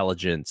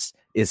intelligence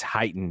is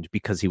heightened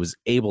because he was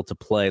able to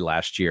play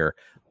last year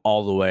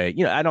all the way.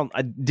 He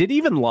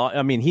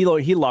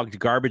logged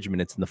garbage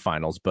minutes in the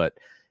finals, but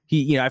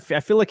I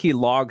feel like he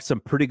logged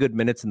some pretty good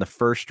minutes in the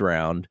first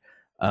round.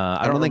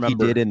 I don't think he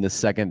did in the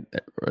second.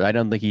 I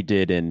don't think he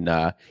did in.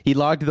 He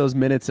logged those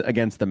minutes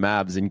against the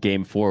Mavs in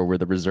Game 4, where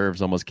the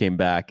reserves almost came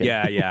back.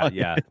 Yeah.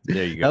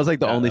 There you go. That was like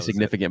the only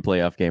significant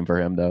playoff game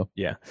for him, though.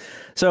 Yeah.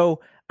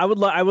 So I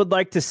would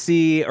like to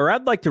see, or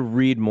I'd like to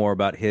read more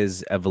about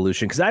his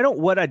evolution, because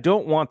what I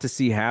don't want to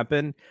see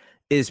happen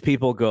is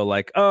people go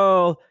like,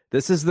 oh,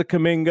 this is the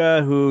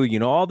Kuminga who,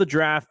 all the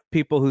draft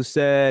people who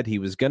said he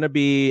was going to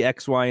be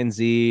X, Y, and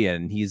Z,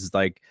 and he's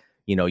like,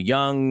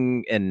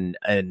 young and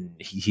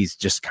he's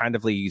just kind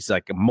of, he's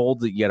like a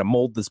mold. You got to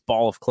mold this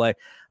ball of clay.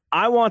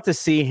 I want to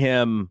see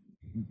him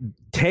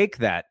take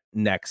that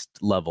next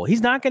level.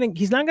 He's not going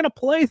to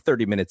play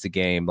 30 minutes a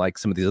game like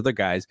some of these other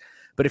guys,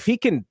 but if he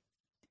can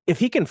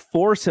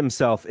force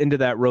himself into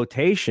that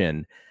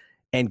rotation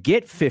and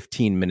get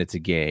 15 minutes a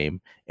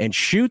game and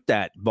shoot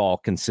that ball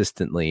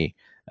consistently,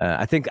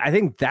 I think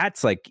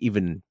that's like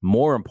even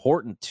more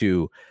important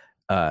to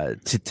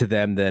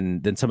them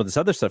than some of this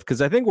other stuff.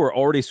 Because I think we're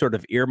already sort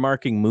of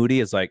earmarking Moody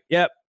as like,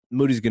 yep,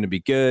 Moody's going to be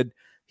good.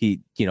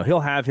 He'll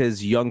have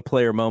his young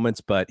player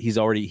moments, but he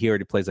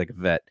already plays like a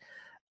vet.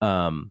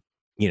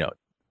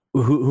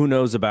 Who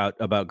knows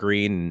about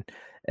Green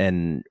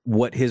and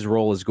what his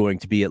role is going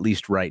to be, at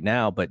least right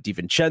now. But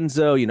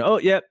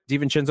DiVincenzo,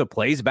 DiVincenzo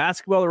plays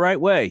basketball the right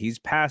way. He's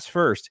pass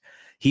first.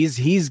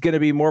 He's going to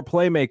be more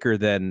playmaker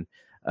than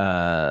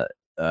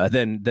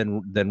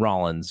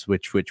Rollins,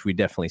 which we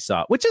definitely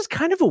saw, which is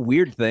kind of a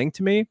weird thing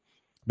to me,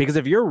 because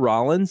if you're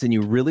Rollins and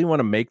you really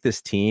want to make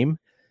this team,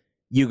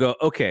 you go,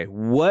 okay,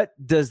 what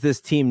does this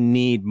team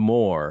need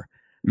more?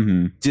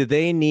 Mm-hmm. Do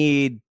they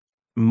need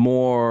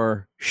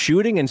more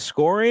shooting and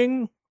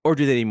scoring, or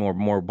do they need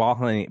more ball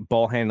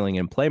handling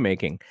and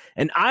playmaking?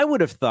 And I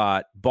would have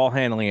thought ball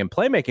handling and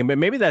playmaking, but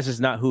maybe that's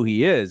just not who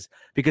he is,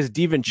 because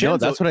DiVincenzo. No,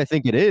 that's what I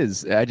think it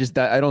is. I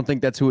don't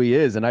think that's who he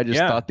is, and I just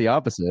thought the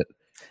opposite.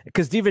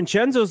 Because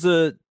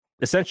DiVincenzo's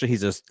essentially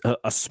he's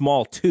a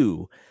small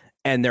 2,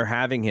 and they're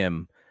having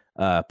him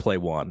play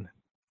 1.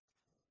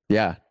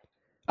 Yeah,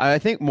 I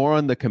think more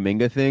on the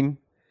Kuminga thing.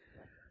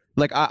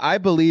 Like I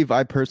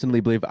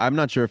personally believe, I'm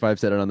not sure if I've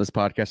said it on this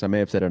podcast. I may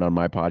have said it on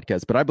my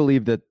podcast, but I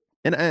believe that,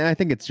 and I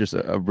think it's just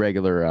a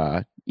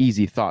regular,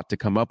 easy thought to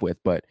come up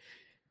with, but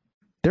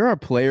there are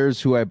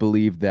players who I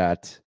believe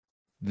that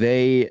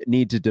they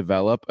need to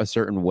develop a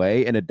certain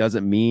way, and it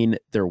doesn't mean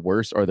they're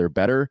worse or they're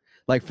better.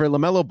 Like for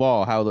LaMelo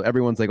Ball, how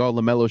everyone's like, oh,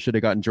 LaMelo should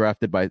have gotten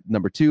drafted by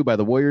number 2 by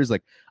the Warriors.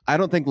 Like, I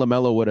don't think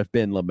LaMelo would have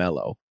been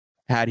LaMelo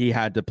had he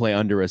had to play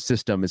under a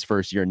system his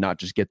first year and not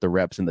just get the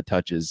reps and the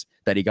touches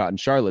that he got in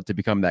Charlotte to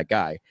become that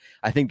guy.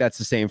 I think that's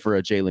the same for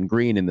a Jalen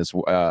Green in this.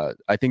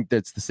 I think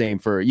that's the same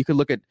for, you could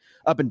look at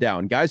up and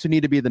down, guys who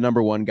need to be the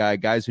number 1 guy,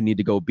 guys who need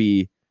to go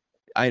be,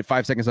 5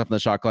 seconds left on the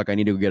shot clock, I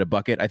need to go get a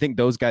bucket. I think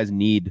those guys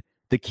need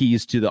the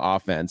keys to the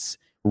offense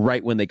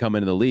right when they come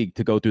into the league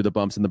to go through the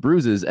bumps and the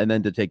bruises and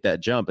then to take that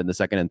jump in the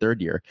second and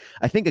third year.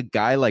 I think a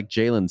guy like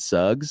Jalen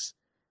Suggs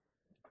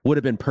would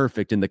have been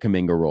perfect in the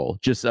Kuminga role,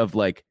 just of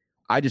like,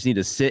 I just need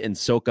to sit and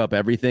soak up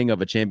everything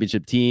of a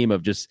championship team,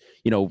 of just,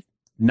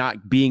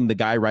 not being the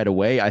guy right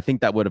away. I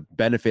think that would have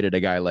benefited a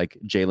guy like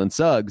Jalen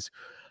Suggs.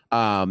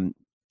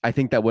 I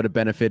think that would have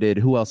benefited,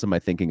 who else am I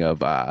thinking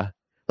of?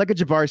 Like a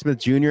Jabari Smith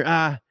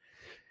Jr.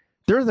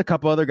 There's a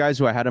couple other guys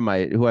who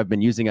who I've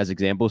been using as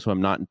examples, who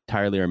I'm not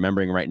entirely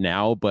remembering right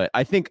now, but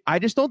I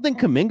just don't think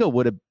Kuminga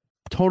would have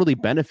totally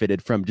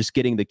benefited from just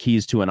getting the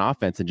keys to an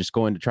offense and just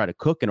going to try to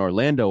cook in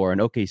Orlando or in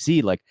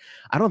OKC. Like,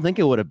 I don't think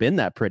it would have been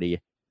that pretty.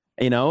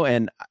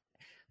 And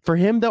for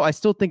him, though, I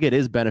still think it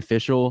is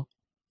beneficial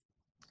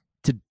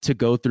to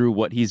go through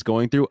what he's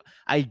going through.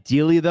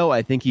 Ideally, though,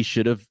 I think he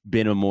should have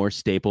been a more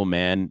staple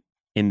man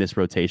in this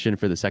rotation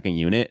for the second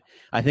unit.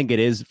 I think it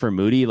is for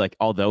Moody. Like,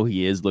 although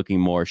he is looking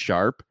more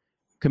sharp,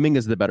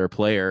 Kuminga's the better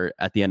player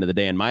at the end of the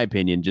day, in my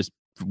opinion. Just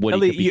what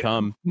he could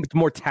become,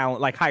 more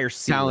talent, like higher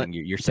ceiling.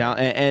 You're saying.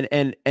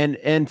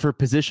 And for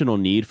positional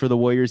need for the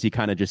Warriors, he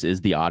kind of just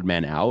is the odd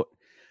man out.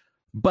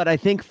 But I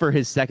think for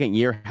his second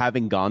year,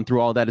 having gone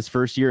through all that his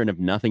first year, and if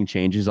nothing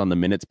changes on the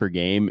minutes per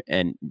game,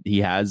 and he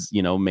has,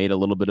 made a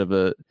little bit of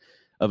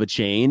a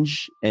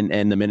change,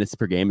 and the minutes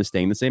per game is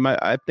staying the same,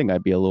 I think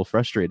I'd be a little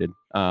frustrated.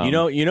 You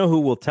know who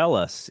will tell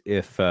us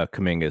if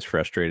Kuminga is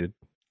frustrated?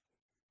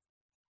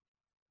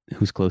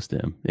 Who's close to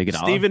him?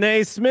 Stephen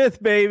A.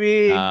 Smith,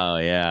 baby. Oh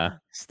yeah,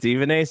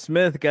 Stephen A.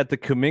 Smith got the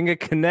Kuminga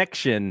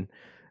connection.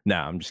 No,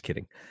 I'm just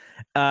kidding.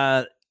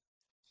 The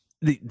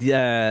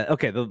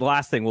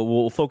last thing,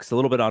 we'll focus a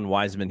little bit on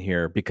Wiseman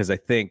here, because I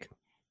think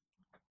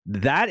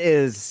that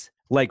is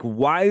like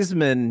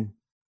Wiseman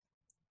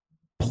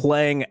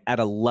playing at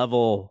a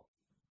level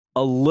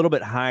a little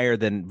bit higher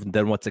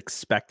than what's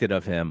expected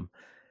of him.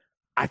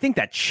 I think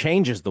that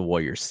changes the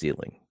Warriors'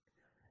 ceiling.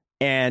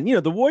 And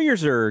the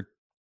Warriors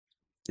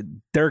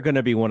they're going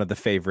to be one of the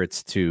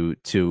favorites to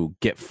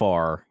get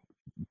far,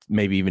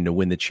 maybe even to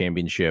win the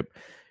championship.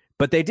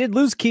 But they did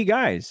lose key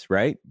guys,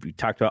 right? We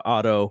talked about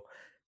Otto,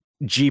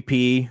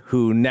 GP,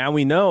 who now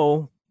we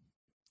know,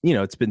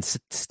 it's been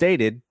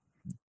stated,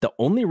 the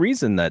only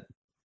reason that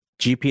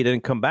GP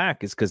didn't come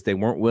back is because they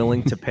weren't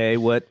willing to pay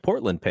what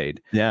Portland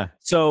paid. Yeah.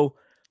 So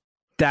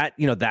that,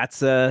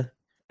 that's a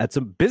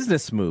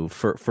business move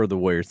for the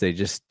Warriors. They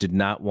just did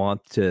not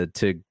want to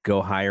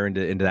go higher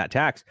into that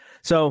tax.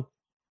 So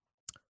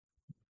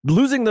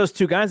losing those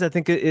 2 guys, I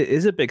think,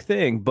 is a big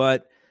thing.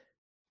 But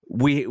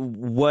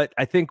what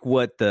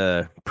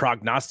the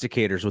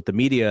prognosticators, what the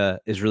media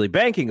is really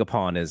banking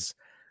upon is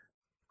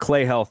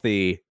Klay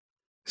healthy,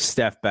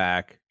 Steph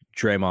back,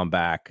 Draymond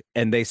back,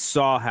 and they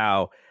saw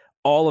how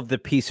all of the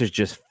pieces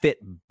just fit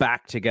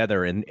back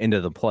together into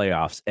the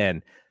playoffs.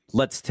 And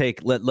let's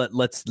take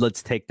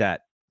that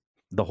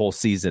the whole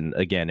season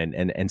again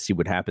and see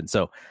what happens.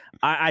 So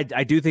I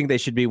do think they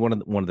should be one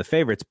of the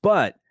favorites.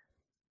 But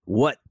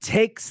what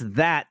takes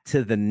that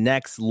to the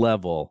next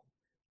level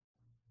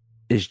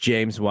is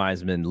James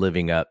Wiseman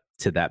living up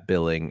to that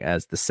billing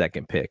as the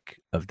second pick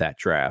of that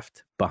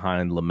draft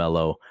behind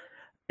LaMelo,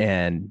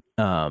 and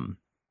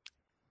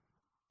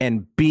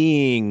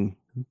being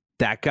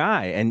that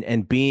guy,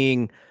 and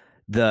being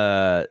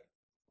the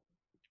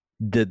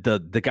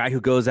guy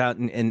who goes out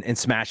and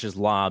smashes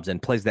lobs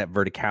and plays that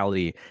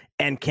verticality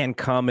and can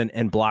come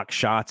and block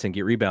shots and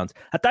get rebounds.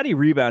 I thought he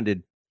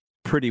rebounded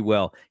pretty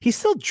well. He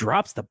still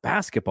drops the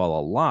basketball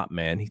a lot,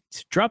 man. He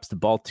drops the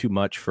ball too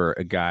much for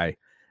a guy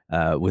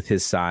with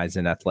his size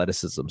and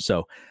athleticism.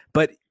 So,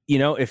 but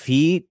if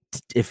he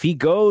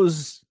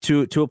goes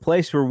to a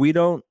place where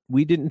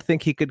we didn't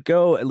think he could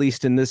go, at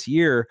least in this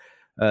year,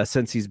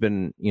 since he's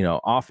been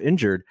off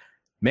injured,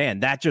 man,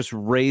 that just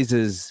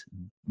raises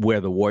where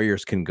the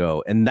Warriors can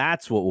go. And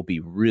that's what will be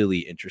really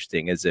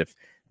interesting, is if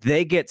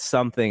they get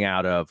something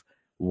out of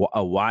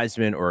a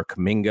Wiseman or a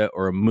Kuminga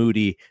or a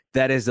Moody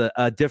that is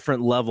a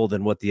different level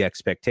than what the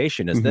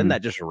expectation is, then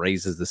that just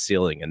raises the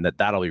ceiling, and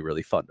that'll be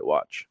really fun to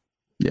watch.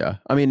 Yeah.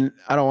 I mean,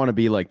 I don't want to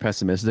be like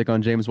pessimistic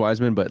on James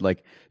Wiseman, but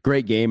like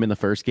great game in the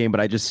first game, but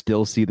I just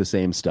still see the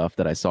same stuff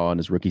that I saw in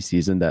his rookie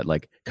season that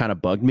like kind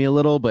of bugged me a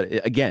little. But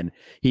again,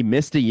 he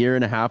missed 1.5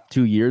 years,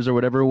 2 years or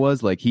whatever it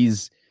was. Like he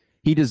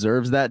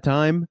deserves that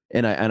time.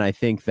 And I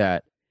think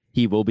that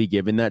he will be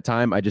given that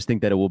time. I just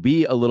think that it will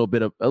be a little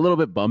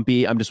bit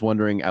bumpy. I'm just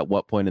wondering at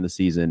what point in the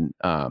season,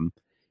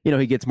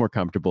 he gets more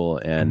comfortable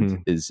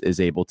and is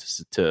able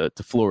to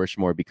flourish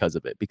more because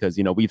of it. Because,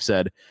 we've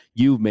said,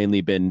 you've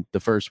mainly been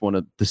the first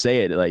one to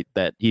say it, like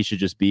that he should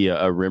just be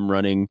a rim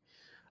running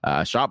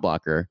shot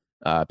blocker,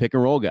 pick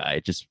and roll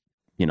guy, just,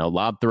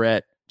 lob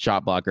threat,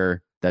 shot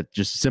blocker, that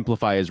just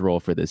simplify his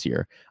role for this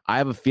year. I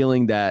have a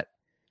feeling that,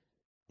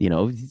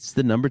 it's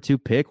the number 2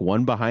 pick,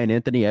 one behind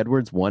Anthony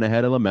Edwards, one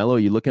ahead of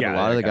LaMelo. You look at a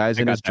lot of the guys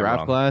in his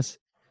draft class.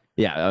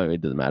 Yeah,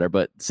 it doesn't matter.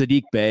 But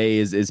Sadiq Bey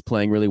is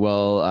playing really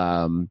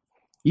well.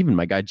 Even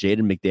my guy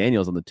Jaden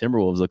McDaniels on the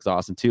Timberwolves looks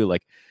awesome too.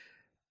 Like,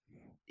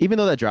 even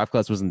though that draft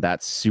class wasn't that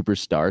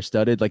superstar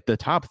studded, like the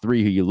top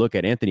 3 who you look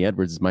at, Anthony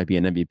Edwards might be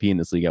an MVP in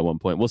this league at one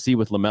point. We'll see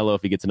with LaMelo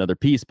if he gets another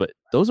piece, but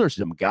those are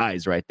some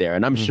guys right there.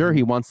 And I'm sure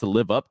he wants to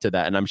live up to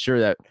that. And I'm sure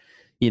that,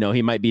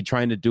 he might be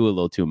trying to do a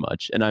little too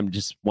much. And I'm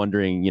just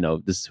wondering,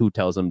 this who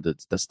tells him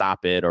to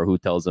stop it, or who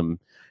tells him,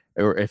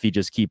 or if he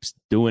just keeps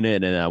doing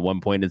it. And at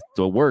one point it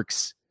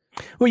works.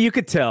 Well, you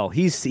could tell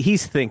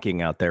he's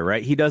thinking out there,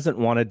 right? He doesn't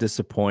want to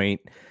disappoint.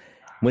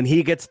 When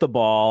he gets the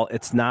ball,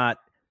 it's not,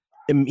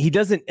 he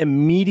doesn't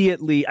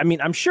immediately, I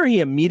mean, I'm sure he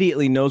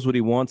immediately knows what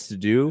he wants to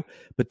do,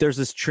 but there's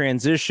this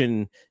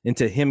transition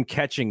into him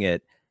catching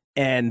it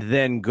and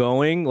then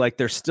going, like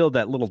there's still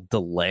that little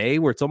delay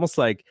where it's almost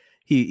like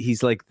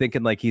he's like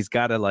thinking like he's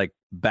got to like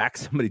back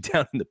somebody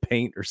down in the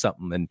paint or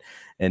something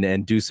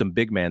and do some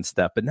big man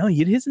stuff. But no,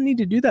 he doesn't need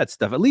to do that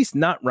stuff, at least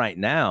not right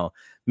now.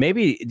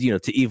 Maybe,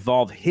 to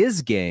evolve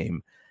his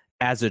game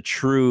as a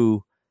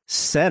true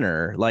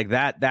center like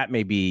that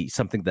may be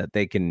something that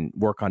they can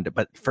work on.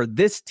 But for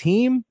this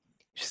team,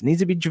 it just needs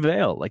to be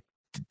JaVale. Like,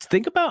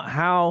 think about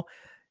how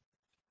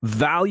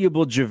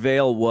valuable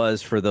JaVale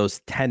was for those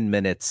 10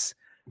 minutes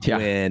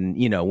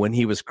when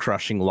he was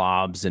crushing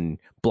lobs and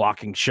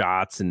blocking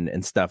shots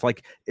and stuff.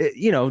 Like,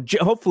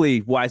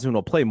 hopefully Wiseman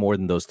will play more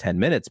than those 10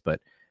 minutes,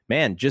 but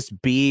man, just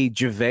be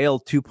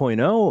JaVale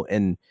 2.0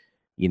 and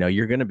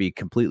you're going to be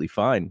completely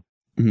fine.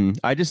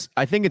 I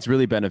think it's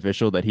really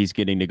beneficial that he's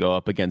getting to go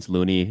up against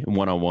Looney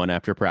one-on-one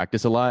after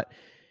practice a lot,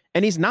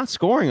 and he's not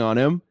scoring on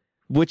him,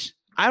 which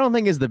I don't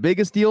think is the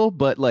biggest deal,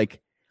 but like,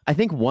 I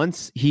think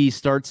once he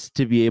starts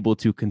to be able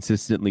to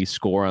consistently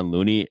score on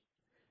Looney,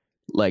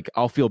 like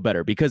I'll feel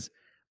better, because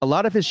a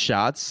lot of his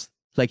shots,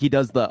 like he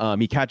does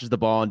he catches the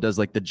ball and does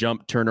like the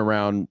jump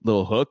turnaround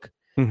little hook.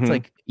 It's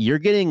like, you're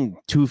getting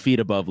 2 feet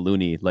above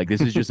Looney. Like,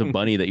 this is just a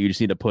bunny that you just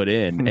need to put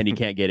in, and he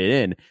can't get it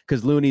in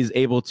because Looney's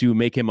able to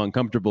make him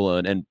uncomfortable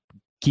and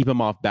keep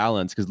him off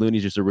balance, because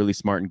Looney's just a really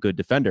smart and good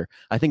defender.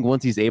 I think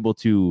once he's able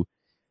to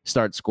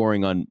start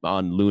scoring on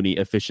Looney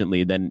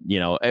efficiently, then,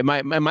 it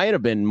might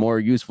have been more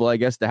useful, I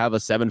guess, to have a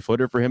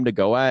 7-footer for him to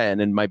go at,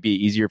 and it might be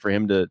easier for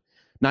him to,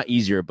 not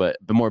easier, but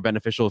more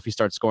beneficial if he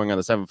starts scoring on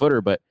the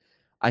 7-footer. But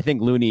I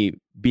think Looney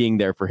being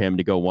there for him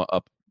to go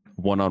up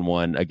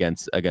one-on-one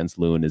against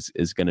Loon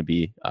is going to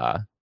be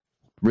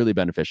really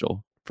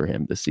beneficial for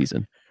him this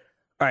season.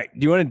 All right.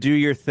 Do you want to do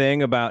your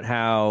thing about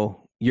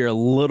how you're a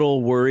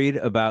little worried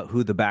about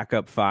who the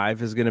backup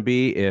 5 is going to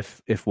be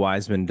if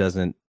Wiseman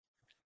doesn't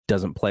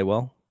play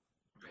well?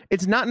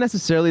 It's not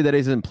necessarily that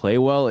he doesn't play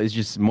well. It's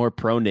just more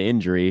prone to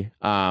injury.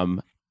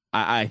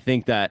 I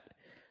think that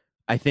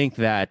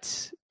they're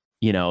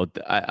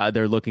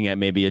looking at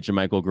maybe a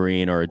JaMychal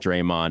Green or a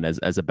Draymond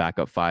as a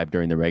backup 5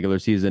 during the regular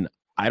season.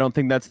 I don't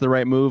think that's the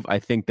right move. I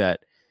think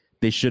that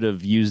they should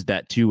have used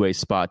that 2-way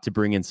spot to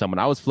bring in someone.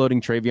 I was floating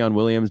Travion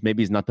Williams.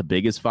 Maybe he's not the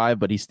biggest 5,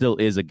 but he still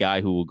is a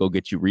guy who will go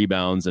get you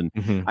rebounds. And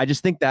I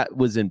just think that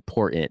was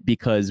important,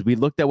 because we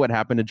looked at what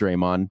happened to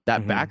Draymond.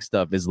 That back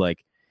stuff is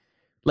like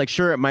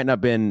sure, it might not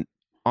have been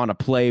on a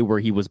play where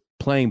he was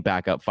playing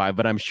backup 5,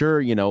 but I'm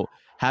sure,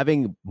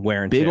 having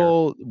wear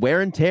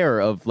and tear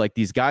of like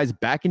these guys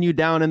backing you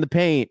down in the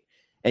paint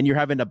and you're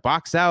having to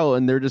box out,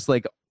 and they're just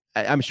like,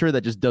 I'm sure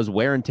that just does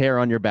wear and tear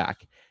on your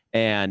back.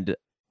 And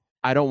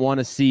I don't want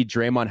to see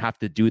Draymond have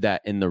to do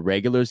that in the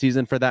regular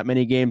season for that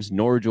many games,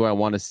 nor do I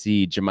want to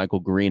see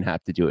JaMychal Green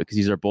have to do it, because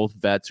these are both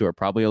vets who are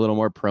probably a little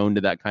more prone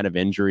to that kind of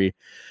injury.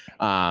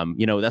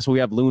 That's what we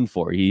have Loon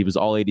for. He was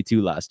all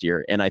 82 last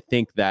year. And I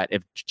think that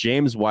if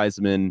James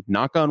Wiseman,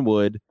 knock on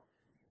wood,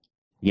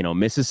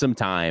 misses some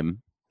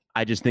time,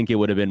 I just think it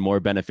would have been more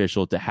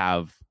beneficial to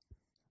have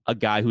a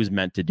guy who's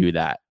meant to do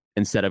that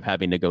instead of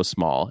having to go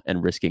small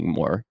and risking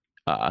more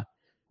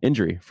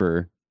injury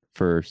for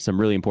some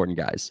really important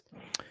guys.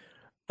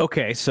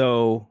 Okay,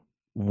 so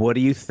what do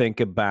you think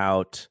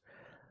about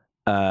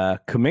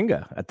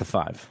Kuminga at the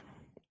 5?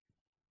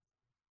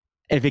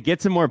 If it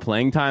gets him more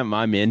playing time,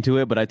 I'm into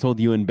it. But I told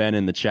you and Ben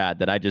in the chat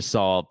that I just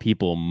saw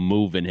people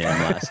moving him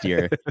last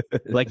year.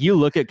 Like, you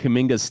look at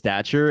Kuminga's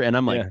stature, and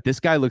I'm like, this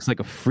guy looks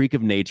like a freak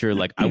of nature.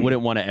 Like, I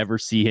wouldn't want to ever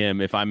see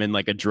him if I'm in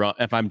like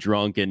if I'm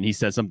drunk and he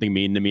says something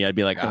mean to me. I'd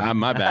be like,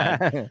 my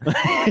bad.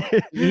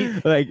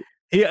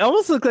 He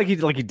almost looked like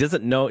he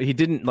doesn't know. He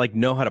didn't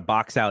know how to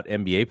box out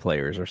NBA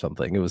players or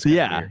something. It was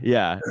weird.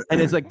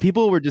 And it's like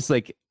people were just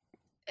like,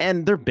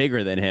 and they're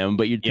bigger than him,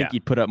 but you'd think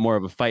he'd put up more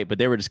of a fight. But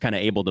they were just kind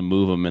of able to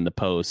move him in the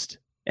post,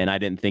 and I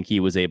didn't think he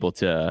was able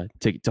to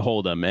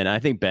hold him. And I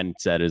think Ben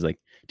said it was like,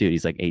 dude,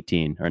 he's like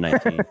 18 or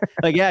 19.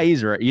 Like, yeah,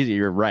 he's right.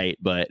 You're right,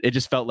 but it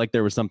just felt like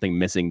there was something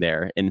missing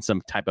there in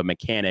some type of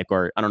mechanic,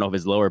 or I don't know if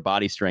his lower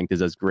body strength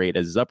is as great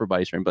as his upper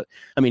body strength. But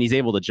I mean, he's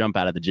able to jump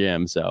out of the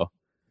gym, so.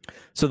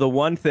 So the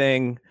one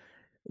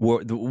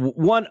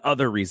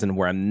other reason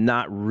where I'm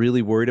not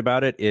really worried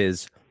about it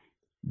is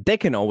they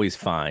can always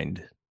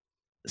find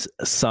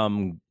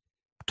some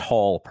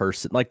tall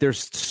person. Like,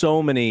 there's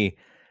so many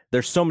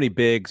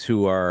bigs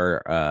who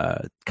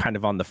are kind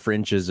of on the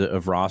fringes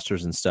of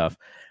rosters and stuff.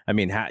 I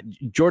mean,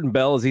 Jordan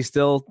Bell, is he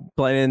still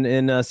playing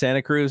in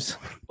Santa Cruz?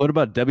 What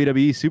about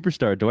WWE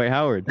superstar Dwight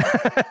Howard?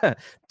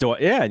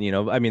 Yeah,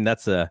 and I mean,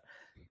 that's a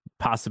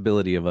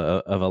possibility of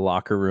a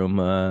locker room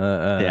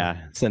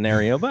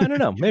scenario, but I don't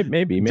know.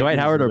 Maybe Dwight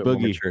Howard or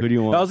Boogie. Who do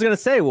you want? I was gonna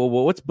say, well,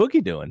 what's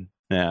Boogie doing?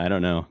 Yeah, I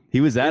don't know. He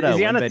was at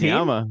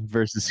Wembanyama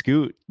versus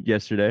Scoot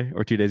yesterday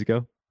or 2 days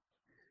ago.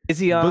 Is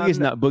he on?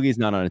 Boogie's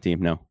not on a team.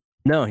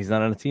 No, he's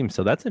not on a team.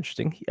 So that's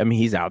interesting. I mean,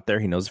 he's out there.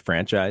 He knows the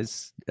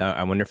franchise.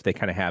 I wonder if they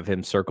kind of have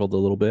him circled a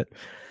little bit.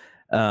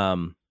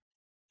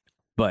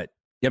 But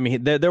I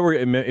mean, there were,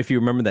 if you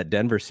remember that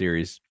Denver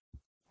series,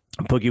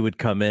 Boogie would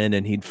come in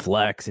and he'd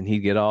flex and he'd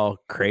get all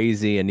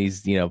crazy, and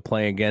he's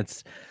playing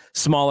against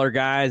smaller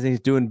guys and he's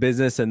doing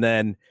business, and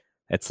then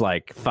it's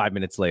like 5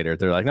 minutes later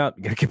they're like, no,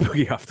 you gotta get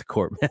Boogie off the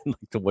court, man. Like,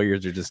 the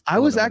Warriors are just. I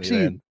was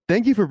actually,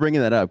 thank you for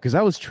bringing that up, because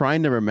I was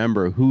trying to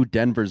remember who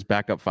Denver's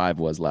backup 5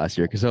 was last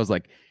year, because I was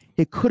like,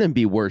 it couldn't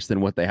be worse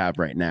than what they have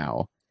right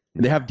now.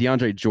 They have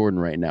DeAndre Jordan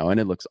right now, and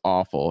it looks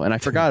awful, and I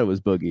forgot it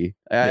was Boogie.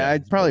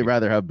 I'd probably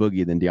rather have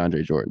Boogie than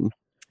DeAndre Jordan.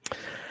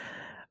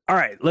 All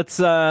right, let's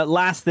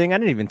last thing. I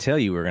didn't even tell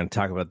you we were going to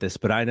talk about this,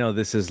 but I know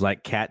this is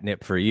like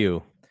catnip for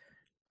you.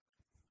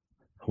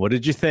 What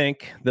did you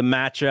think? The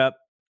matchup,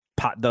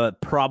 the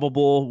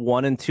probable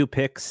 1 and 2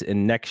 picks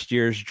in next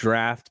year's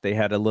draft. They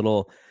had a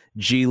little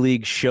G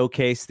League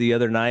showcase the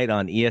other night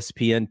on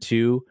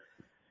ESPN2.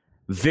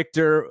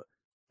 Victor,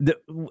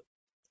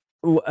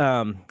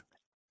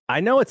 I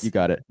know it's, you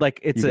got it.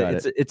 Like, it's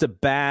a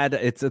bad,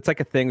 it's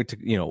like a thing to,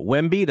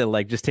 Wemby to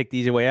like just take the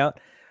easy way out.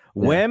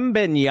 Yeah.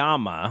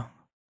 Wembanyama.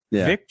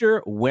 Yeah.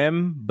 Victor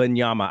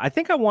Wembanyama. I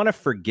think I want to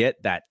forget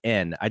that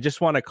N. I just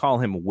want to call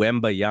him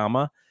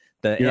Wembayama.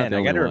 The N.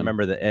 I got to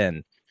remember the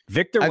N.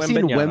 Victor I've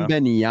Wembanyama.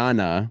 seen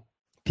Wembanyama.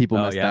 People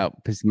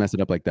mess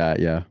it up like that.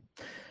 Yeah.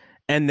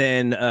 And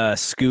then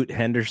Scoot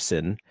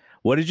Henderson.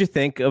 What did you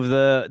think of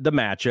the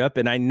matchup?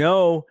 And I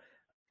know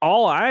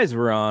all eyes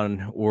were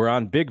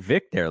on Big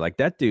Vic there. Like,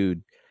 that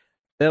dude.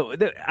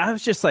 I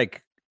was just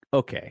like,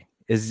 okay.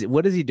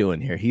 What is he doing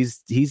here?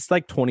 He's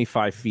like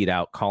 25 feet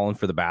out calling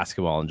for the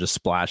basketball and just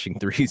splashing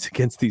threes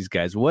against these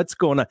guys. What's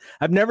going on?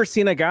 I've never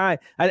seen a guy,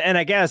 and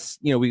I guess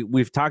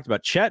we've talked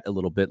about Chet a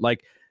little bit.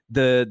 Like,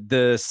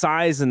 the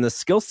size and the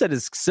skill set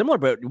is similar,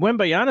 but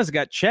Wembanyama's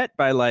got Chet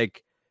by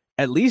like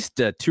at least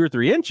 2 or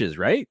 3 inches,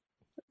 right?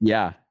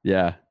 Yeah.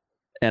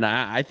 And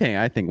I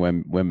think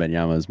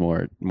Wembanyama is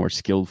more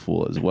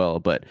skillful as well.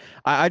 But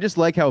I just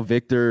like how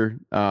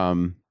Victor.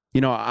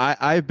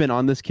 I've been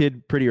on this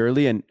kid pretty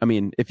early, and I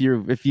mean, if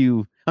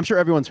you, I'm sure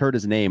everyone's heard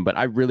his name, but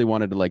I really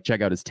wanted to like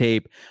check out his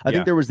tape. I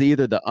think there was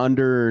either the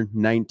under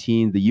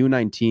 19, the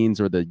U19s,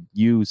 or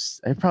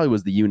it probably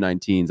was the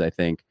U19s. I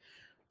think,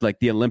 like,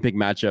 the Olympic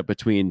matchup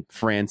between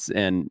France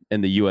and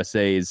the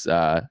USA's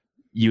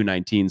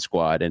U19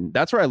 squad, and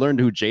that's where I learned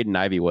who Jaden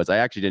Ivey was. I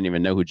actually didn't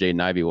even know who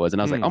Jaden Ivey was,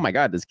 and I was like, oh my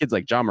god, this kid's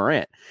like John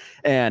Morant.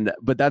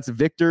 But that's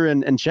Victor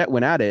and Chet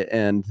went at it,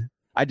 and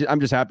I'm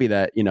just happy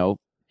that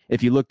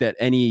if you looked at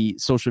any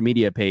social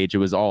media page, it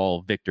was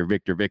all Victor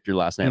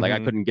last night. Mm-hmm. Like, I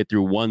couldn't get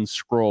through one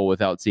scroll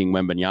without seeing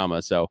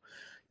Wembanyama. So,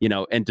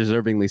 and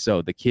deservingly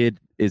so. The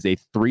kid is a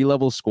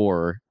 3-level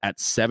scorer at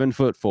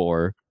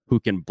 7'4", who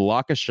can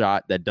block a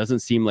shot that doesn't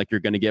seem like you're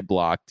going to get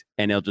blocked,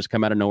 and he'll just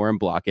come out of nowhere and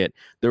block it.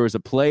 There was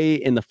a play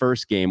in the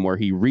first game where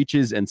he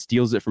reaches and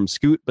steals it from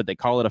Scoot, but they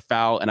call it a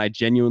foul, and I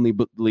genuinely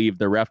believe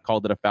the ref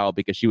called it a foul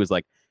because she was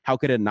like, how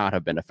could it not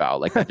have been a foul?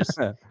 Like, I just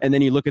and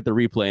then you look at the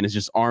replay, and it's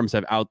just arms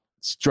have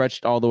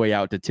outstretched all the way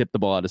out to tip the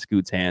ball out of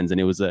Scoot's hands,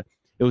 and it was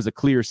a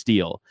clear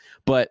steal.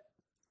 But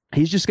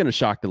he's just going to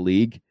shock the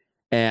league.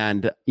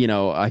 And,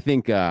 I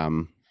think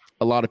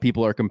a lot of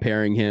people are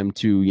comparing him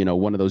to,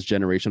 one of those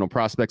generational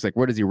prospects. Like,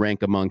 where does he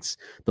rank amongst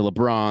the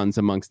LeBrons,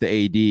 amongst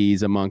the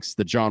ADs, amongst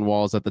the John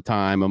Walls at the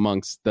time,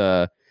 amongst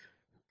the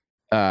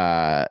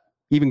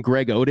even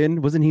Greg Oden?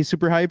 Wasn't he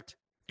super hyped?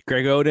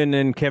 Greg Oden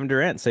and Kevin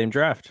Durant, same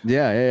draft.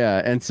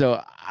 Yeah. And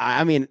so,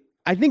 I mean,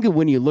 I think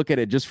when you look at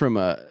it just from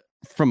a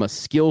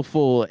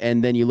skillful,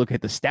 and then you look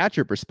at the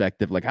stature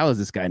perspective, like, how is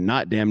this guy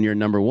not damn near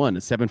number one, a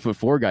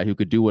 7'4" guy who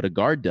could do what a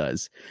guard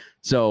does?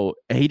 So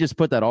he just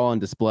put that all on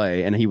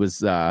display, and he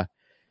was,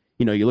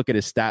 you look at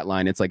his stat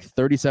line, it's like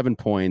 37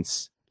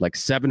 points, like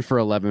 7 for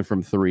 11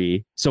 from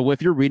three. So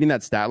if you're reading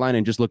that stat line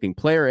and just looking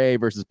player A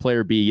versus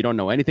player B, you don't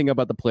know anything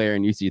about the player,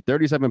 and you see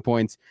 37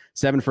 points,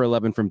 7 for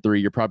 11 from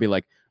three, you're probably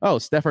like, oh,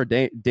 Steph or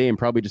Dame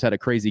probably just had a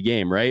crazy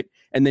game, right?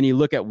 And then you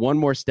look at one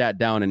more stat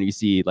down, and you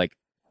see like,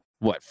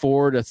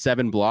 4 to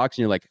 7 blocks,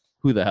 and you're like,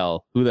 who the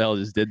hell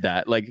just did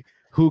that? Like,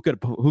 who could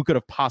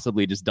have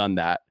possibly just done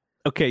that?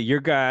 Okay, your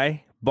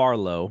guy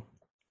Barlow,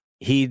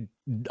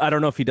 I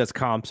don't know if he does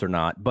comps or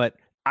not, but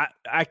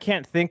I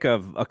can't think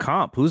of a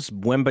comp. Who's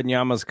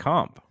Wembanyama's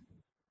comp?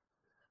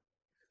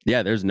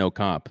 Yeah, there's no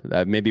comp.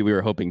 Maybe we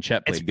were hoping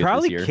Chet played good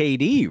this year. It's probably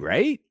KD,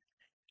 right?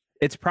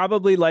 It's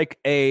probably like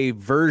a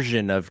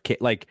version of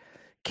like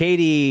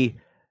KD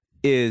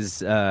is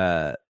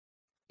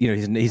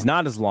he's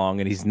not as long,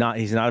 and he's not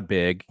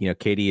big.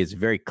 KD is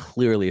very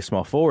clearly a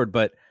small forward,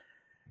 but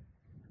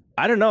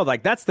I don't know.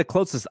 Like, that's the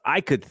closest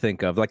I could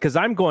think of. Like, because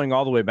I'm going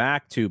all the way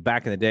back in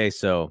the day.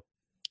 So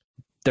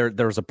there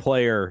was a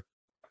player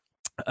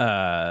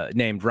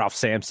named Ralph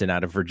Sampson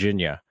out of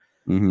Virginia,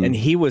 and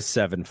he was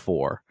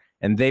 7'4",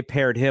 and they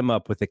paired him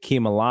up with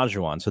Akeem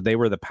Olajuwon. So they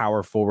were the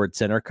power forward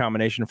center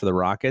combination for the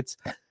Rockets.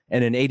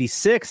 And in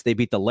 '86, they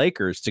beat the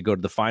Lakers to go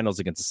to the finals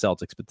against the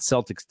Celtics, but the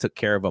Celtics took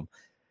care of them.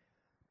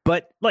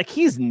 But like,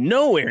 he's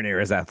nowhere near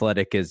as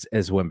athletic as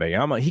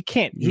Wembanyama. He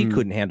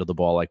couldn't handle the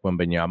ball like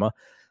Wembanyama.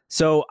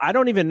 So I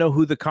don't even know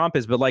who the comp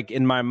is, but like,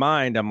 in my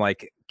mind, I'm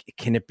like,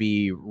 can it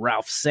be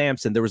Ralph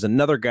Sampson? There was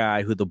another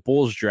guy who the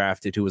Bulls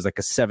drafted who was like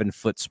a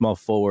 7-foot small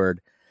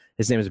forward.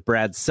 His name is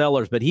Brad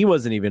Sellers, but he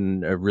wasn't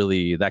even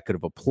really that good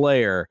of a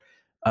player.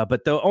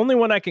 But the only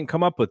one I can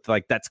come up with,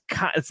 like,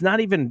 it's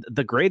not even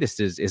the greatest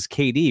is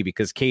KD,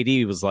 because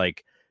KD was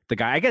like the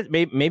guy. I guess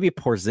maybe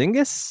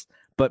Porzingis.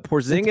 But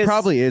Porzingis, it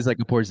probably is like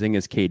a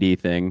Porzingis KD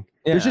thing.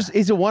 Yeah.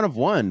 He's a one of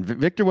one.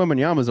 Victor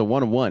Wembanyama is a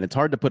one of one. It's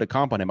hard to put a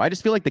comp on him. I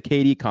just feel like the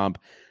KD comp,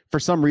 for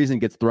some reason,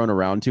 gets thrown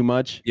around too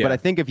much. Yeah. But I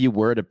think if you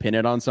were to pin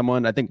it on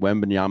someone, I think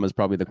Wembanyama is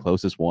probably the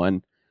closest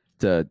one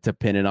to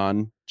pin it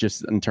on,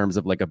 just in terms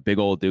of like a big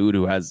old dude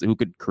who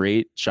could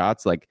create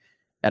shots like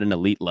at an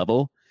elite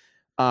level.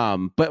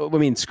 But I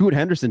mean, Scoot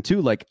Henderson too.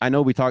 Like, I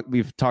know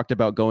we've talked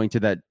about going to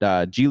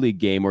that G League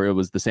game where it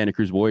was the Santa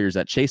Cruz Warriors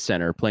at Chase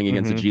Center playing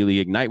against the G League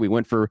Ignite. We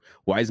went for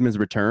Wiseman's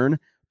return,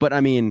 but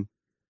I mean,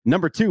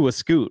 number 2 was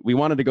Scoot. We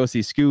wanted to go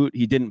see Scoot.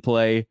 He didn't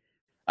play.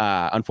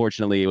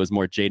 Unfortunately, it was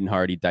more Jaden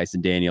Hardy,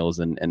 Dyson Daniels,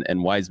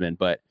 and Wiseman.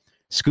 But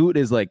Scoot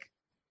is like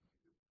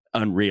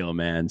unreal,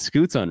 man.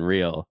 Scoot's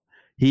unreal.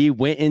 He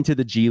went into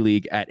the G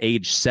League at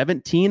age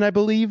 17, I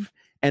believe,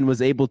 and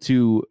was able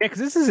to... Yeah, because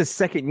this is his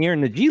second year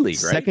in the G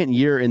League, right? Second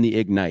year in the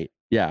Ignite.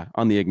 Yeah,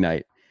 on the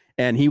Ignite.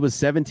 And he was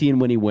 17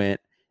 when he went,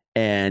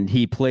 and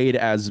he played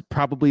as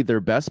probably their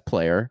best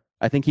player.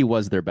 I think he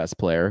was their best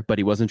player, but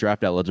he wasn't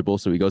draft eligible,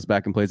 so he goes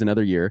back and plays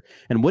another year.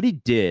 And what he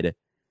did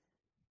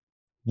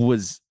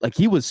was, like,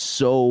 he was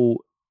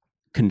so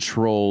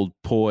controlled,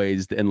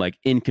 poised, and like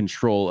in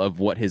control of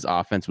what his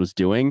offense was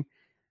doing.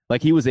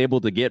 Like, he was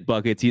able to get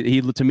buckets.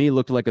 He to me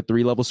looked like a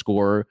 3-level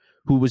scorer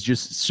who was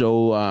just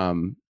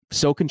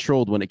so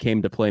controlled when it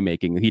came to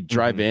playmaking. He'd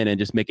drive in and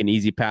just make an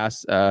easy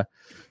pass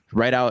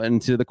right out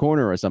into the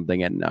corner or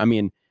something. And I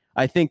mean,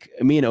 I think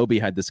me and Obi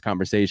had this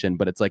conversation,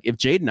 but it's like, if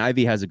Jaden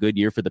Ivey has a good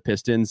year for the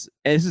Pistons,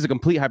 and this is a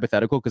complete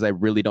hypothetical because I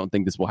really don't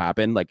think this will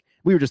happen. Like,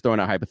 we were just throwing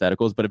out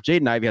hypotheticals, but if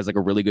Jaden Ivey has like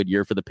a really good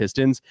year for the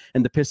Pistons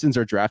and the Pistons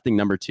are drafting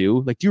number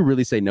 2, like, do you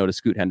really say no to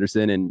Scoot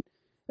Henderson and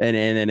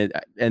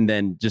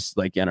then just,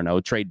 like, I don't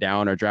know, trade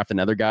down or draft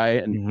another guy?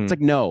 And it's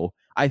like, no,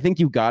 I think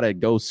you got to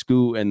go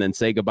Scoot and then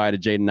say goodbye to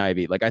Jaden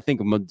Ivey. Like, I think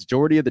a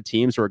majority of the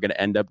teams who are going to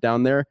end up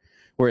down there,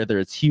 whether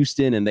it's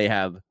Houston and they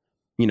have,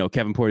 you know,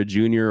 Kevin Porter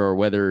Jr., or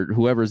whether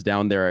whoever's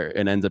down there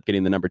and ends up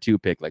getting the number 2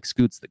 pick, like,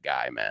 Scoot's the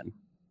guy, man.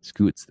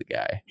 Scoot's the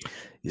guy.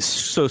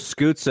 So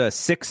Scoot's a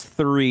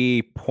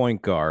 6'3"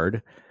 point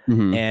guard.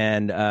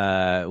 And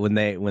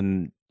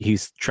when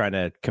he's trying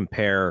to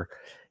compare,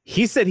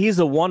 he said he's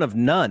a one of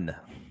none.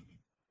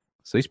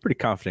 So he's a pretty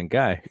confident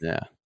guy.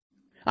 Yeah.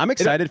 I'm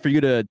excited for you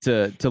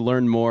to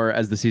learn more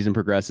as the season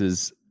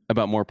progresses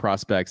about more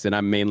prospects, and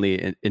I'm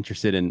mainly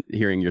interested in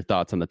hearing your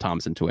thoughts on the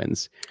Thompson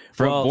twins.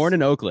 Born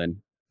in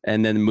Oakland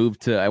and then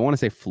moved to, I want to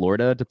say,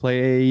 Florida to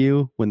play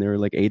AAU when they were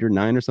like 8 or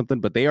 9 or something.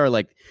 But they are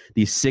like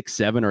these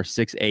 6'7" or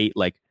 6'8",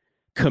 like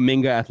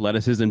Kuminga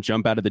athleticism,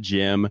 jump out of the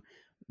gym.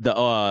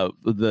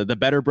 The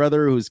better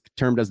brother, who's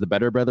termed as the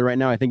better brother right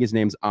now, I think his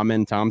name's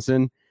Amen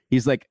Thompson.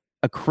 He's like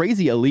a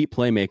crazy elite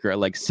playmaker at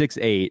like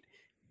 6'8"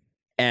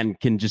 and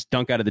can just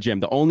dunk out of the gym.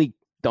 The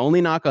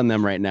only knock on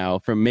them right now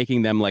from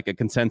making them like a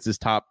consensus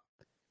top,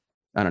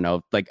 I don't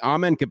know, like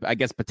Amen could, I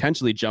guess,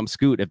 potentially jump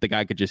Scoot if the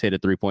guy could just hit a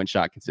 3-point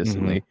shot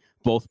consistently.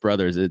 Mm-hmm. Both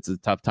brothers, it's a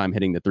tough time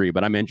hitting the three,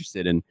 but I'm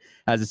interested in,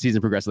 as the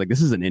season progresses, like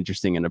this is an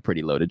interesting and a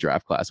pretty loaded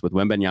draft class with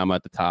Wembanyama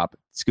at the top,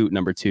 Scoot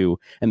number 2,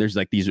 and there's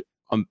like these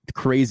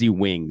crazy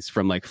wings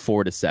from like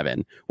 4 to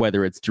 7,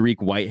 whether it's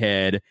Dariq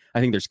Whitehead,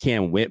 I think there's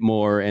Cam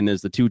Whitmore, and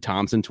there's the 2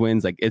 Thompson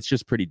twins. Like it's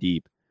just pretty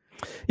deep.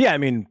 Yeah, I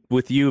mean,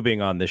 with you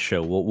being on this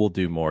show, we'll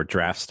do more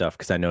draft stuff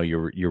because I know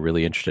you're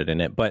really interested in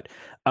it. But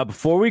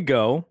before we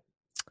go,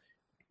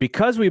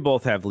 because we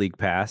both have League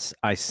Pass,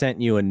 I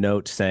sent you a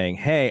note saying,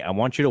 hey, I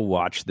want you to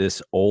watch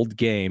this old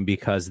game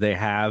because they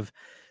have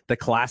the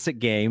classic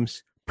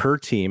games per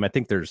team. I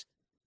think there's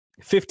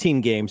 15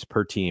 games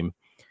per team.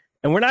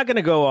 And we're not going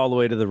to go all the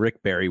way to the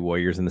Rick Barry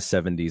Warriors in the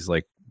 70s.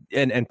 Like,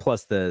 and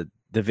plus the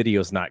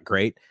video's not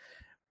great.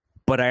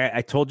 But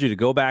I told you to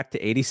go back to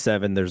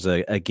 87. There's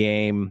a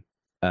game.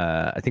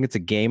 I think it's a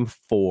game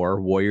 4,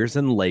 Warriors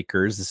and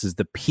Lakers. This is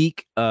the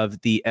peak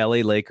of the LA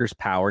Lakers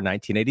power,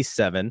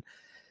 1987.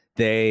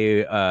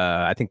 They,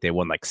 I think they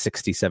won like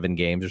 67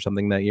 games or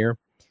something that year.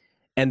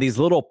 And these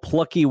little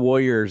plucky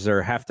Warriors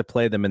have to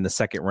play them in the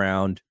second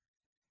round.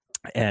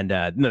 And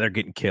they're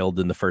getting killed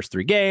in the first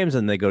 3 games.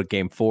 And they go to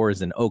game 4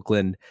 is in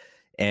Oakland.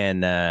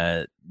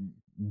 And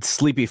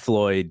Sleepy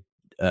Floyd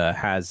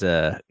has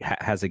a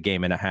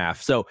game and a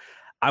half. So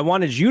I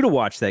wanted you to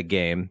watch that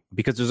game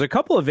because there's a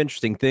couple of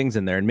interesting things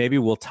in there. And maybe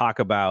we'll talk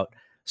about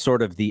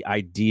sort of the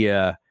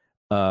idea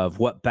of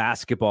what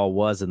basketball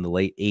was in the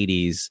late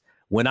 80s.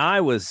 When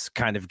I was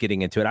kind of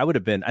getting into it,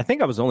 I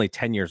think I was only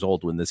 10 years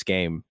old when this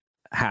game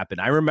happened.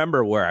 I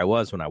remember where I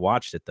was when I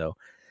watched it, though.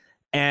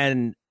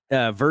 And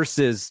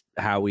versus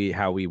how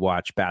we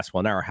watch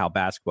basketball now or how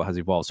basketball has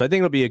evolved. So I think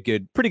it'll be a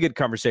pretty good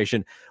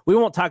conversation. We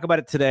won't talk about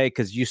it today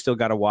because you still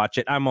got to watch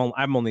it. I'm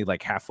only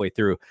like halfway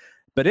through,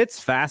 but it's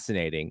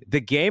fascinating.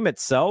 The game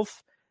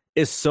itself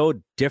is so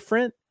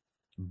different,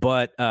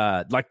 but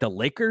like the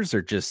Lakers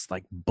are just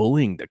like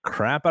bullying the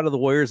crap out of the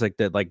Warriors.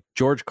 Like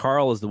George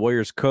Karl is the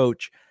Warriors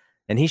coach.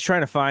 And he's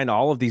trying to find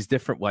all of these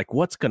different, like,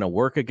 what's going to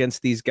work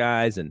against these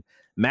guys. And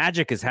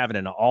Magic is having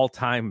an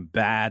all-time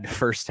bad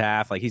first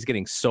half. Like, he's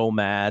getting so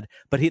mad.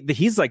 But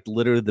he's like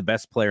literally the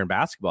best player in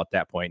basketball at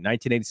that point.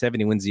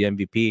 1987, he wins the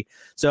MVP.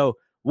 So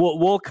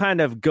we'll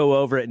kind of go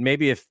over it. And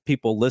maybe if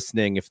people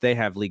listening, if they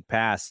have League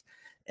Pass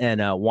and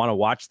want to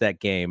watch that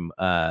game,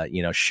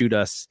 shoot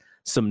us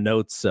some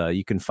notes.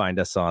 You can find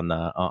us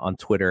on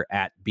Twitter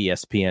at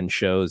BSPN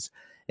Shows.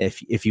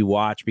 If you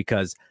watch,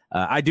 because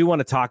I do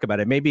want to talk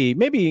about it, maybe I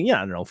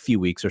don't know, a few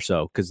weeks or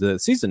so, because the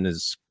season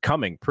is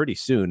coming pretty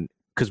soon.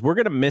 Because we're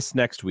gonna miss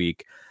next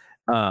week.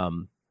 I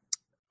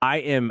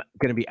am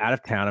gonna be out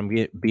of town. I'm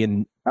gonna be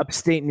in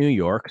upstate New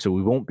York, so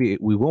we won't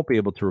be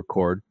able to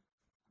record.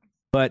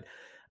 But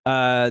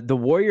the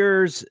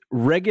Warriors'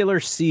 regular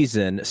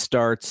season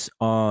starts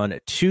on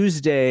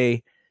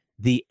Tuesday,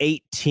 the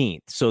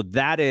 18th. So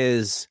that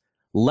is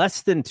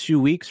less than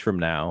 2 weeks from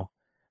now.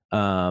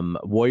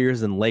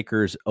 Warriors and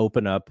Lakers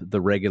open up the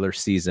regular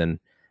season,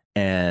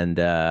 and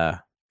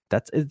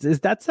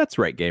that's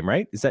right game,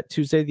 right? Is that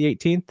Tuesday the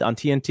 18th on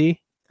TNT?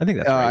 I think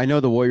that's right. I know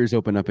the Warriors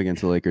open up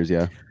against the Lakers,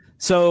 yeah.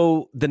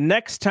 So the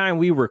next time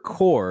we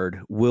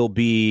record will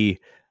be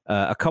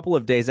a couple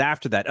of days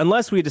after that,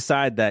 unless we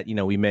decide that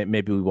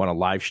maybe we want to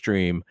live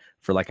stream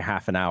for like a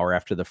half an hour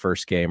after the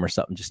first game or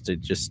something, just to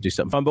do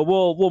something fun. But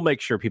we'll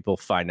make sure people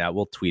find out.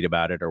 We'll tweet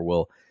about it, or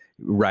we'll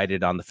write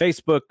it on the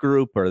Facebook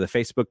group or the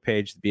Facebook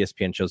page, the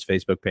BSPN Show's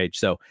Facebook page.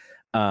 So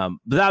but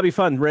that'll be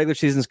fun. Regular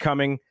season's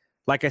coming.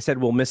 Like I said,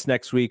 we'll miss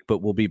next week, but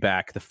we'll be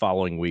back the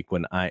following week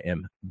when I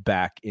am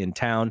back in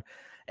town.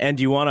 And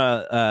do you want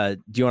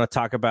to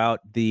talk about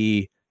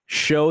the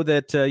show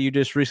that you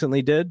just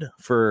recently did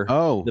for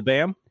the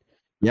BAM?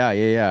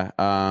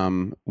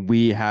 Yeah.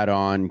 We had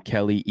on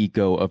Kelly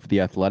Eco of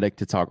The Athletic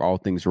to talk all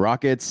things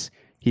Rockets.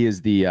 He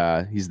is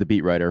he's the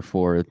beat writer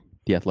for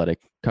The Athletic,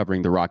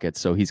 covering the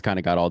Rockets. So he's kind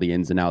of got all the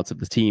ins and outs of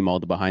the team, all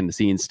the behind the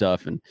scenes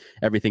stuff and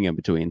everything in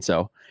between.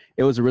 So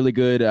it was a really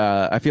good,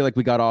 I feel like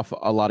we got off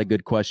a lot of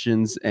good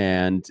questions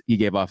and he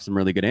gave off some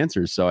really good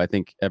answers. So I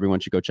think everyone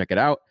should go check it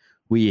out.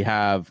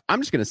 I'm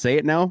just going to say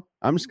it now.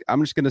 I'm just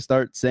going to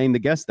start saying the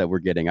guests that we're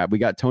getting. We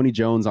got Tony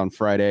Jones on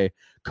Friday,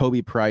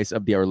 Kobe Price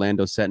of the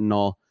Orlando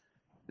Sentinel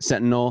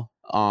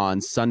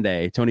on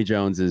Sunday. Tony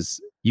Jones is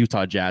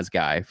Utah Jazz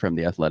guy from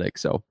The Athletic.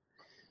 So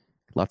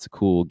lots of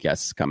cool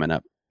guests coming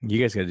up.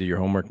 You guys got to do your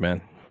homework, man.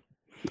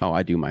 Oh,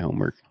 I do my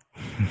homework.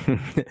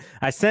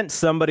 I sent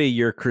somebody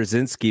your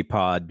Krasinski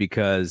pod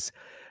because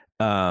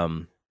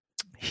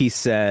he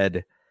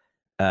said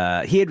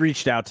he had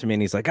reached out to me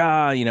and he's like,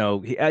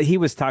 he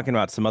was talking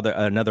about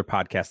another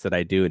podcast that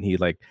I do. And he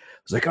was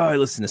like, oh, I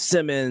listen to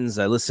Simmons.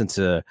 I listen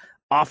to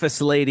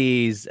Office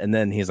Ladies. And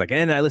then he's like,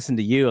 and I listen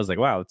to you. I was like,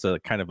 wow, it's a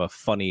kind of a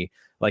funny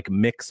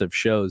mix of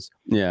shows.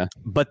 Yeah.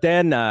 But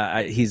then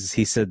he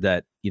said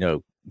that,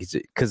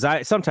 because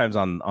I sometimes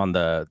on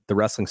the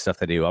wrestling stuff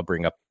that I do, I'll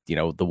bring up,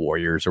 the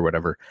Warriors or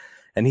whatever.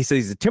 And he said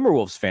he's a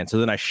Timberwolves fan. So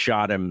then I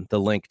shot him the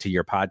link to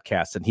your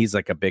podcast, and he's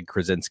like a big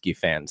Krasinski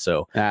fan.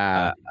 So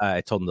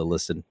I told him to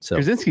listen. So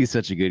Krasinski's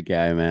such a good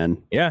guy,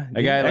 man. Yeah,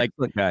 a guy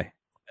excellent guy.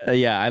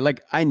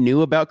 I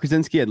knew about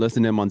Krasinski. I'd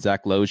listened to him on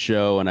Zach Lowe's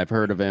show, and I've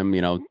heard of him,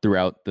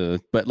 throughout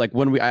but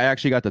when I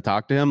actually got to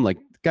talk to him, the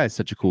guy's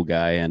such a cool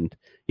guy, and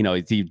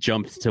he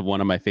jumped to one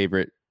of my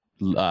favorite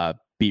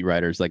beat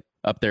writers,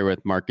 up there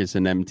with Marcus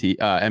and MT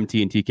and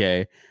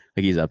TK.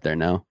 He's up there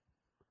now.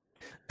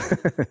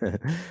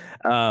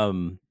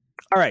 All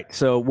right,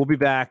 so we'll be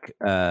back.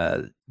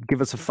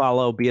 Give us a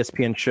follow,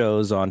 BSPN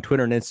shows on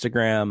Twitter and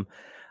Instagram.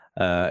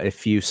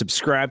 If you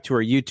subscribe to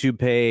our YouTube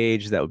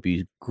page, that would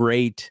be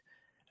great.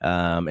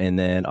 And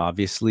then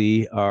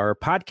obviously our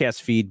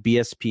podcast feed,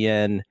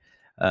 BSPN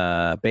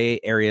Bay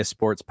Area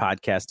Sports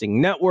Podcasting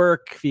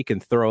Network. If you can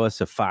throw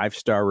us a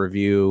 5-star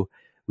review,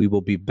 we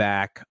will be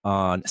back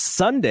on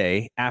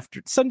Sunday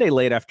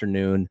late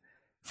afternoon.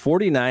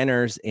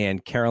 49ers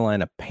and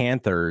Carolina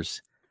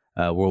Panthers.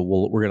 We're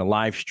going to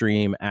live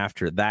stream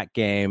after that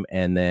game,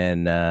 and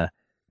then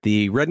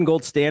the Red and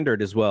Gold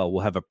Standard as well.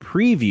 We'll have a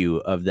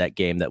preview of that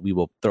game that we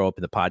will throw up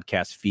in the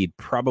podcast feed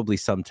probably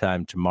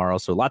sometime tomorrow.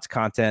 So lots of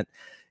content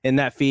in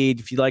that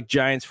feed. If you like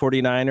Giants,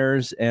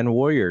 49ers, and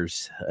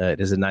Warriors, it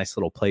is a nice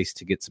little place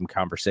to get some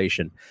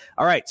conversation.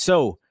 All right,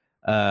 so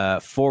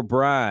for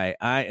Bri,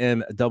 I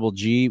am Double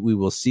G. We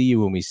will see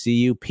you when we see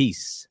you.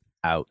 Peace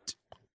out.